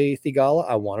want to play Thigala.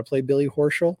 I want to play Billy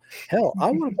Horschel. Hell, I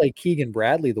want to play Keegan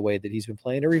Bradley the way that he's been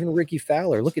playing, or even Ricky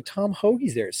Fowler. Look at Tom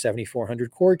Hoagie's there at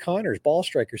 7,400. Corey Connors, ball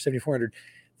striker, 7,400.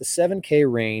 The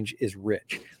 7K range is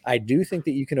rich. I do think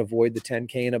that you can avoid the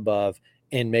 10K and above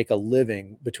and make a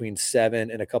living between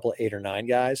 7 and a couple of 8 or 9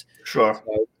 guys. Sure.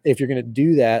 So if you're going to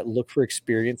do that, look for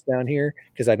experience down here,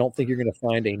 because I don't think you're going to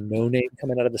find a no-name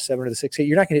coming out of the 7 or the 6K.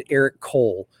 You're not going to get Eric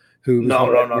Cole, who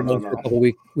no. a couple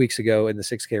weeks ago in the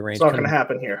 6K range. It's not going to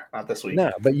happen here, not this week.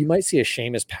 No, but you might see a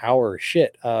Seamus Power.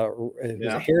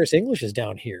 Harris English is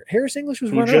down here. Harris English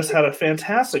was just had a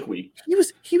fantastic week.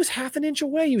 He was half an inch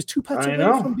away. He was 2 putts away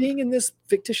from being in this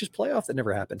fictitious playoff that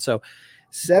never happened. So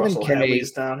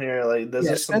 7K down here, like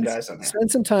there's some guys on there. Spend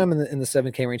some time in the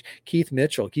 7K range. Keith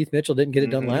Mitchell didn't get it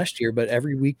done last year, but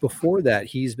every week before that,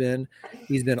 he's been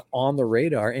on the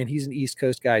radar, and he's an East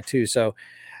Coast guy too. So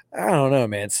I don't know,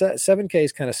 man. 7K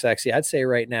is kind of sexy. I'd say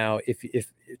right now,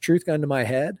 if truth gun to my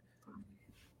head,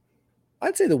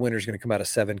 I'd say the winner's going to come out of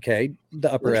 7K,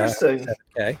 the upper half of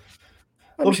 7K.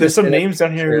 Look, there's some names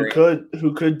down here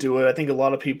who could do it. I think a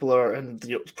lot of people are, and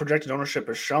the projected ownership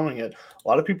is showing it. A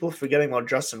lot of people are forgetting about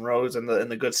Justin Rose and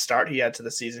the good start he had to the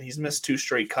season. He's missed 2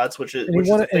 straight cuts, he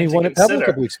won at Pebble a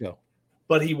couple weeks ago.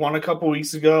 But he won a couple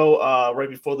weeks ago, right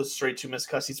before the straight 2 missed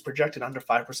cuts. He's projected under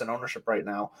 5% ownership right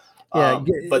now.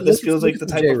 But this feels like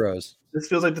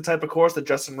the type of course that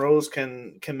Justin Rose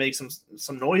can make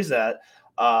some noise at.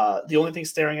 The only thing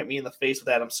staring at me in the face with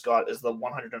Adam Scott is the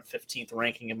 115th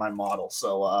ranking in my model.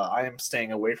 So I am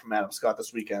staying away from Adam Scott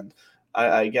this weekend.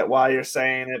 I get why you're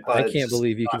saying it, but I can't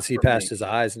believe you can see past his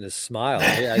eyes and his smile.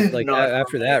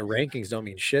 After that, rankings don't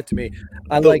mean shit to me.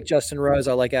 I like Justin Rose.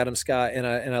 I like Adam Scott, and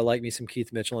I like me some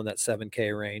Keith Mitchell in that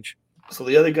 7K range. So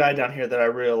the other guy down here that I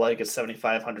really like at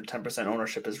 7,500, 10%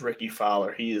 ownership is Ricky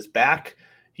Fowler. He is back.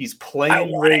 He's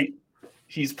playing great.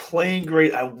 He's playing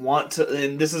great. I want to,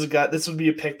 and this would be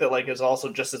a pick that is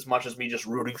also just as much as me just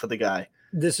rooting for the guy.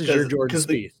 This is your Jordan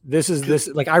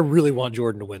Spieth. I really want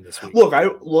Jordan to win this week.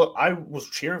 I was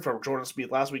cheering for Jordan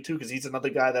Spieth last week too, because he's another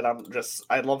guy that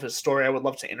I love his story. I would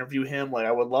love to interview him.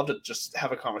 I would love to just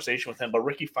have a conversation with him. But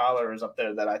Ricky Fowler is up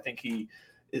there that I think he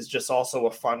is just also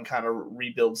a fun kind of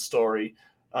rebuild story.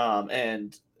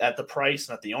 And at the price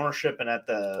and at the ownership and at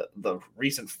the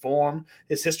recent form,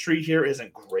 his history here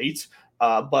isn't great.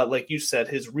 But like you said,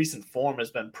 his recent form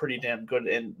has been pretty damn good.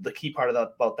 And the key part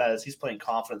about that is he's playing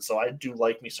confidence. So I do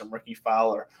like me some Ricky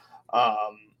Fowler.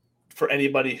 For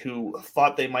anybody who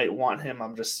thought they might want him,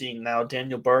 I'm just seeing now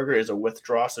Daniel Berger is a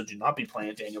withdraw, so do not be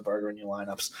playing Daniel Berger in your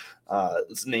lineups.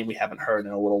 It's a name we haven't heard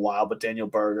in a little while, but Daniel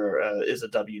Berger is a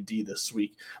WD this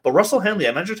week. But Russell Henley,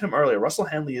 I mentioned him earlier. Russell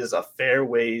Henley is a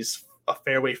fairway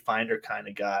finder kind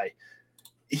of guy.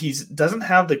 He doesn't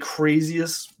have the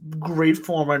craziest great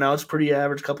form right now. It's pretty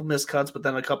average, a couple missed cuts, but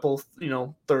then a couple,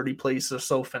 30 place or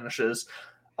so finishes.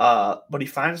 But he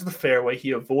finds the fairway.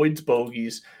 He avoids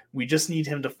bogeys. We just need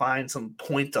him to find some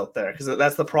points out there because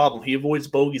that's the problem. He avoids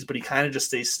bogeys, but he kind of just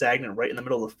stays stagnant right in the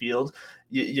middle of the field.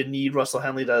 You need Russell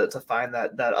Henley to find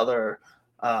that other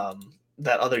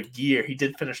gear. He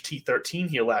did finish T13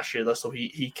 here last year, though, so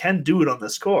he can do it on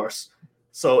this course.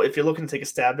 So if you're looking to take a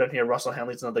stab down here, Russell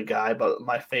Henley's another guy, but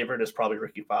my favorite is probably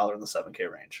Ricky Fowler in the 7K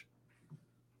range.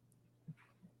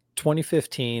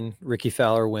 2015, Ricky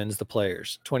Fowler wins the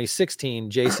Players.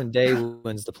 2016, Jason Day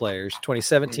wins the Players.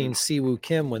 2017, Siwoo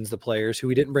Kim wins the Players, who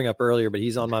we didn't bring up earlier, but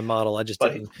he's on my model.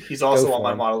 He's also on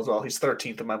my model as well. He's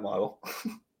 13th in my model.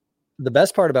 The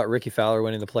best part about Ricky Fowler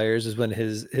winning the Players is when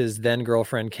his then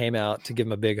girlfriend came out to give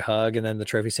him a big hug, and then the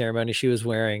trophy ceremony, she was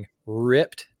wearing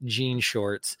ripped jean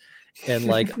shorts and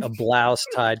like a blouse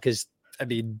tied. Because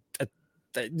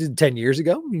 10 years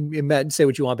ago, say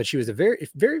what you want, but she was a very,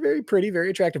 very, very pretty, very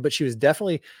attractive, but she was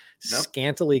definitely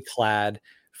scantily clad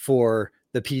for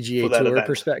the PGA Tour event.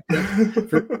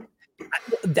 Perspective.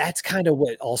 That's kind of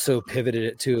what also pivoted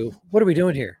it to, what are we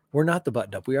doing here? We're not the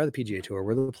button up. We are the PGA Tour.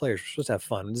 We're the players. We're supposed to have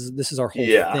fun. This is our whole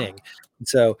thing.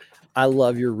 So I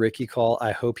love your Ricky call.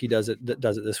 I hope he does it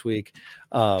this week.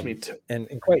 Me too. And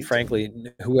quite frankly,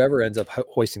 whoever ends up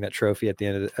hoisting that trophy at the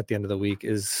end of the week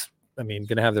is, going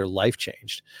to have their life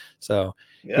changed. So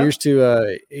here's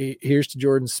to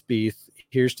Jordan Spieth.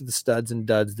 Here's to the studs and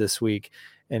duds this week.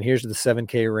 And here's to the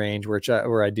 7K range,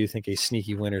 where I do think a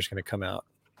sneaky winner is going to come out.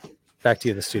 Back to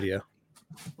you in the studio.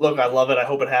 Look, I love it. I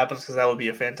hope it happens because that would be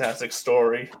a fantastic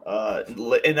story.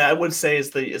 And I would say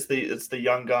it's the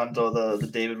young guns or the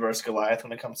David versus Goliath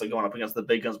when it comes to going up against the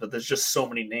big guns. But there's just so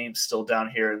many names still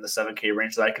down here in the 7K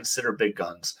range that I consider big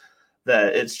guns.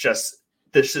 That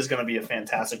this is going to be a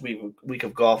fantastic week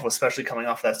of golf, especially coming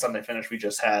off that Sunday finish we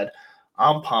just had.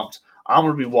 I'm pumped. I'm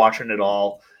going to be watching it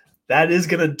all. That is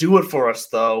going to do it for us,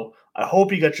 though. I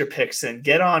hope you got your picks in.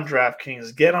 Get on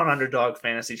DraftKings. Get on Underdog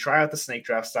Fantasy. Try out the snake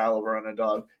draft style over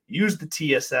Underdog. Use the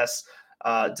TSS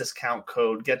discount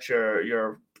code. Get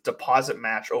your deposit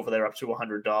match over there up to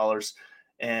 $100.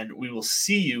 And we will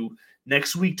see you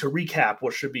next week to recap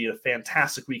what should be a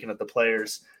fantastic weekend at the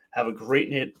Players. Have a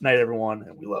great night, everyone,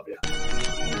 and we love you.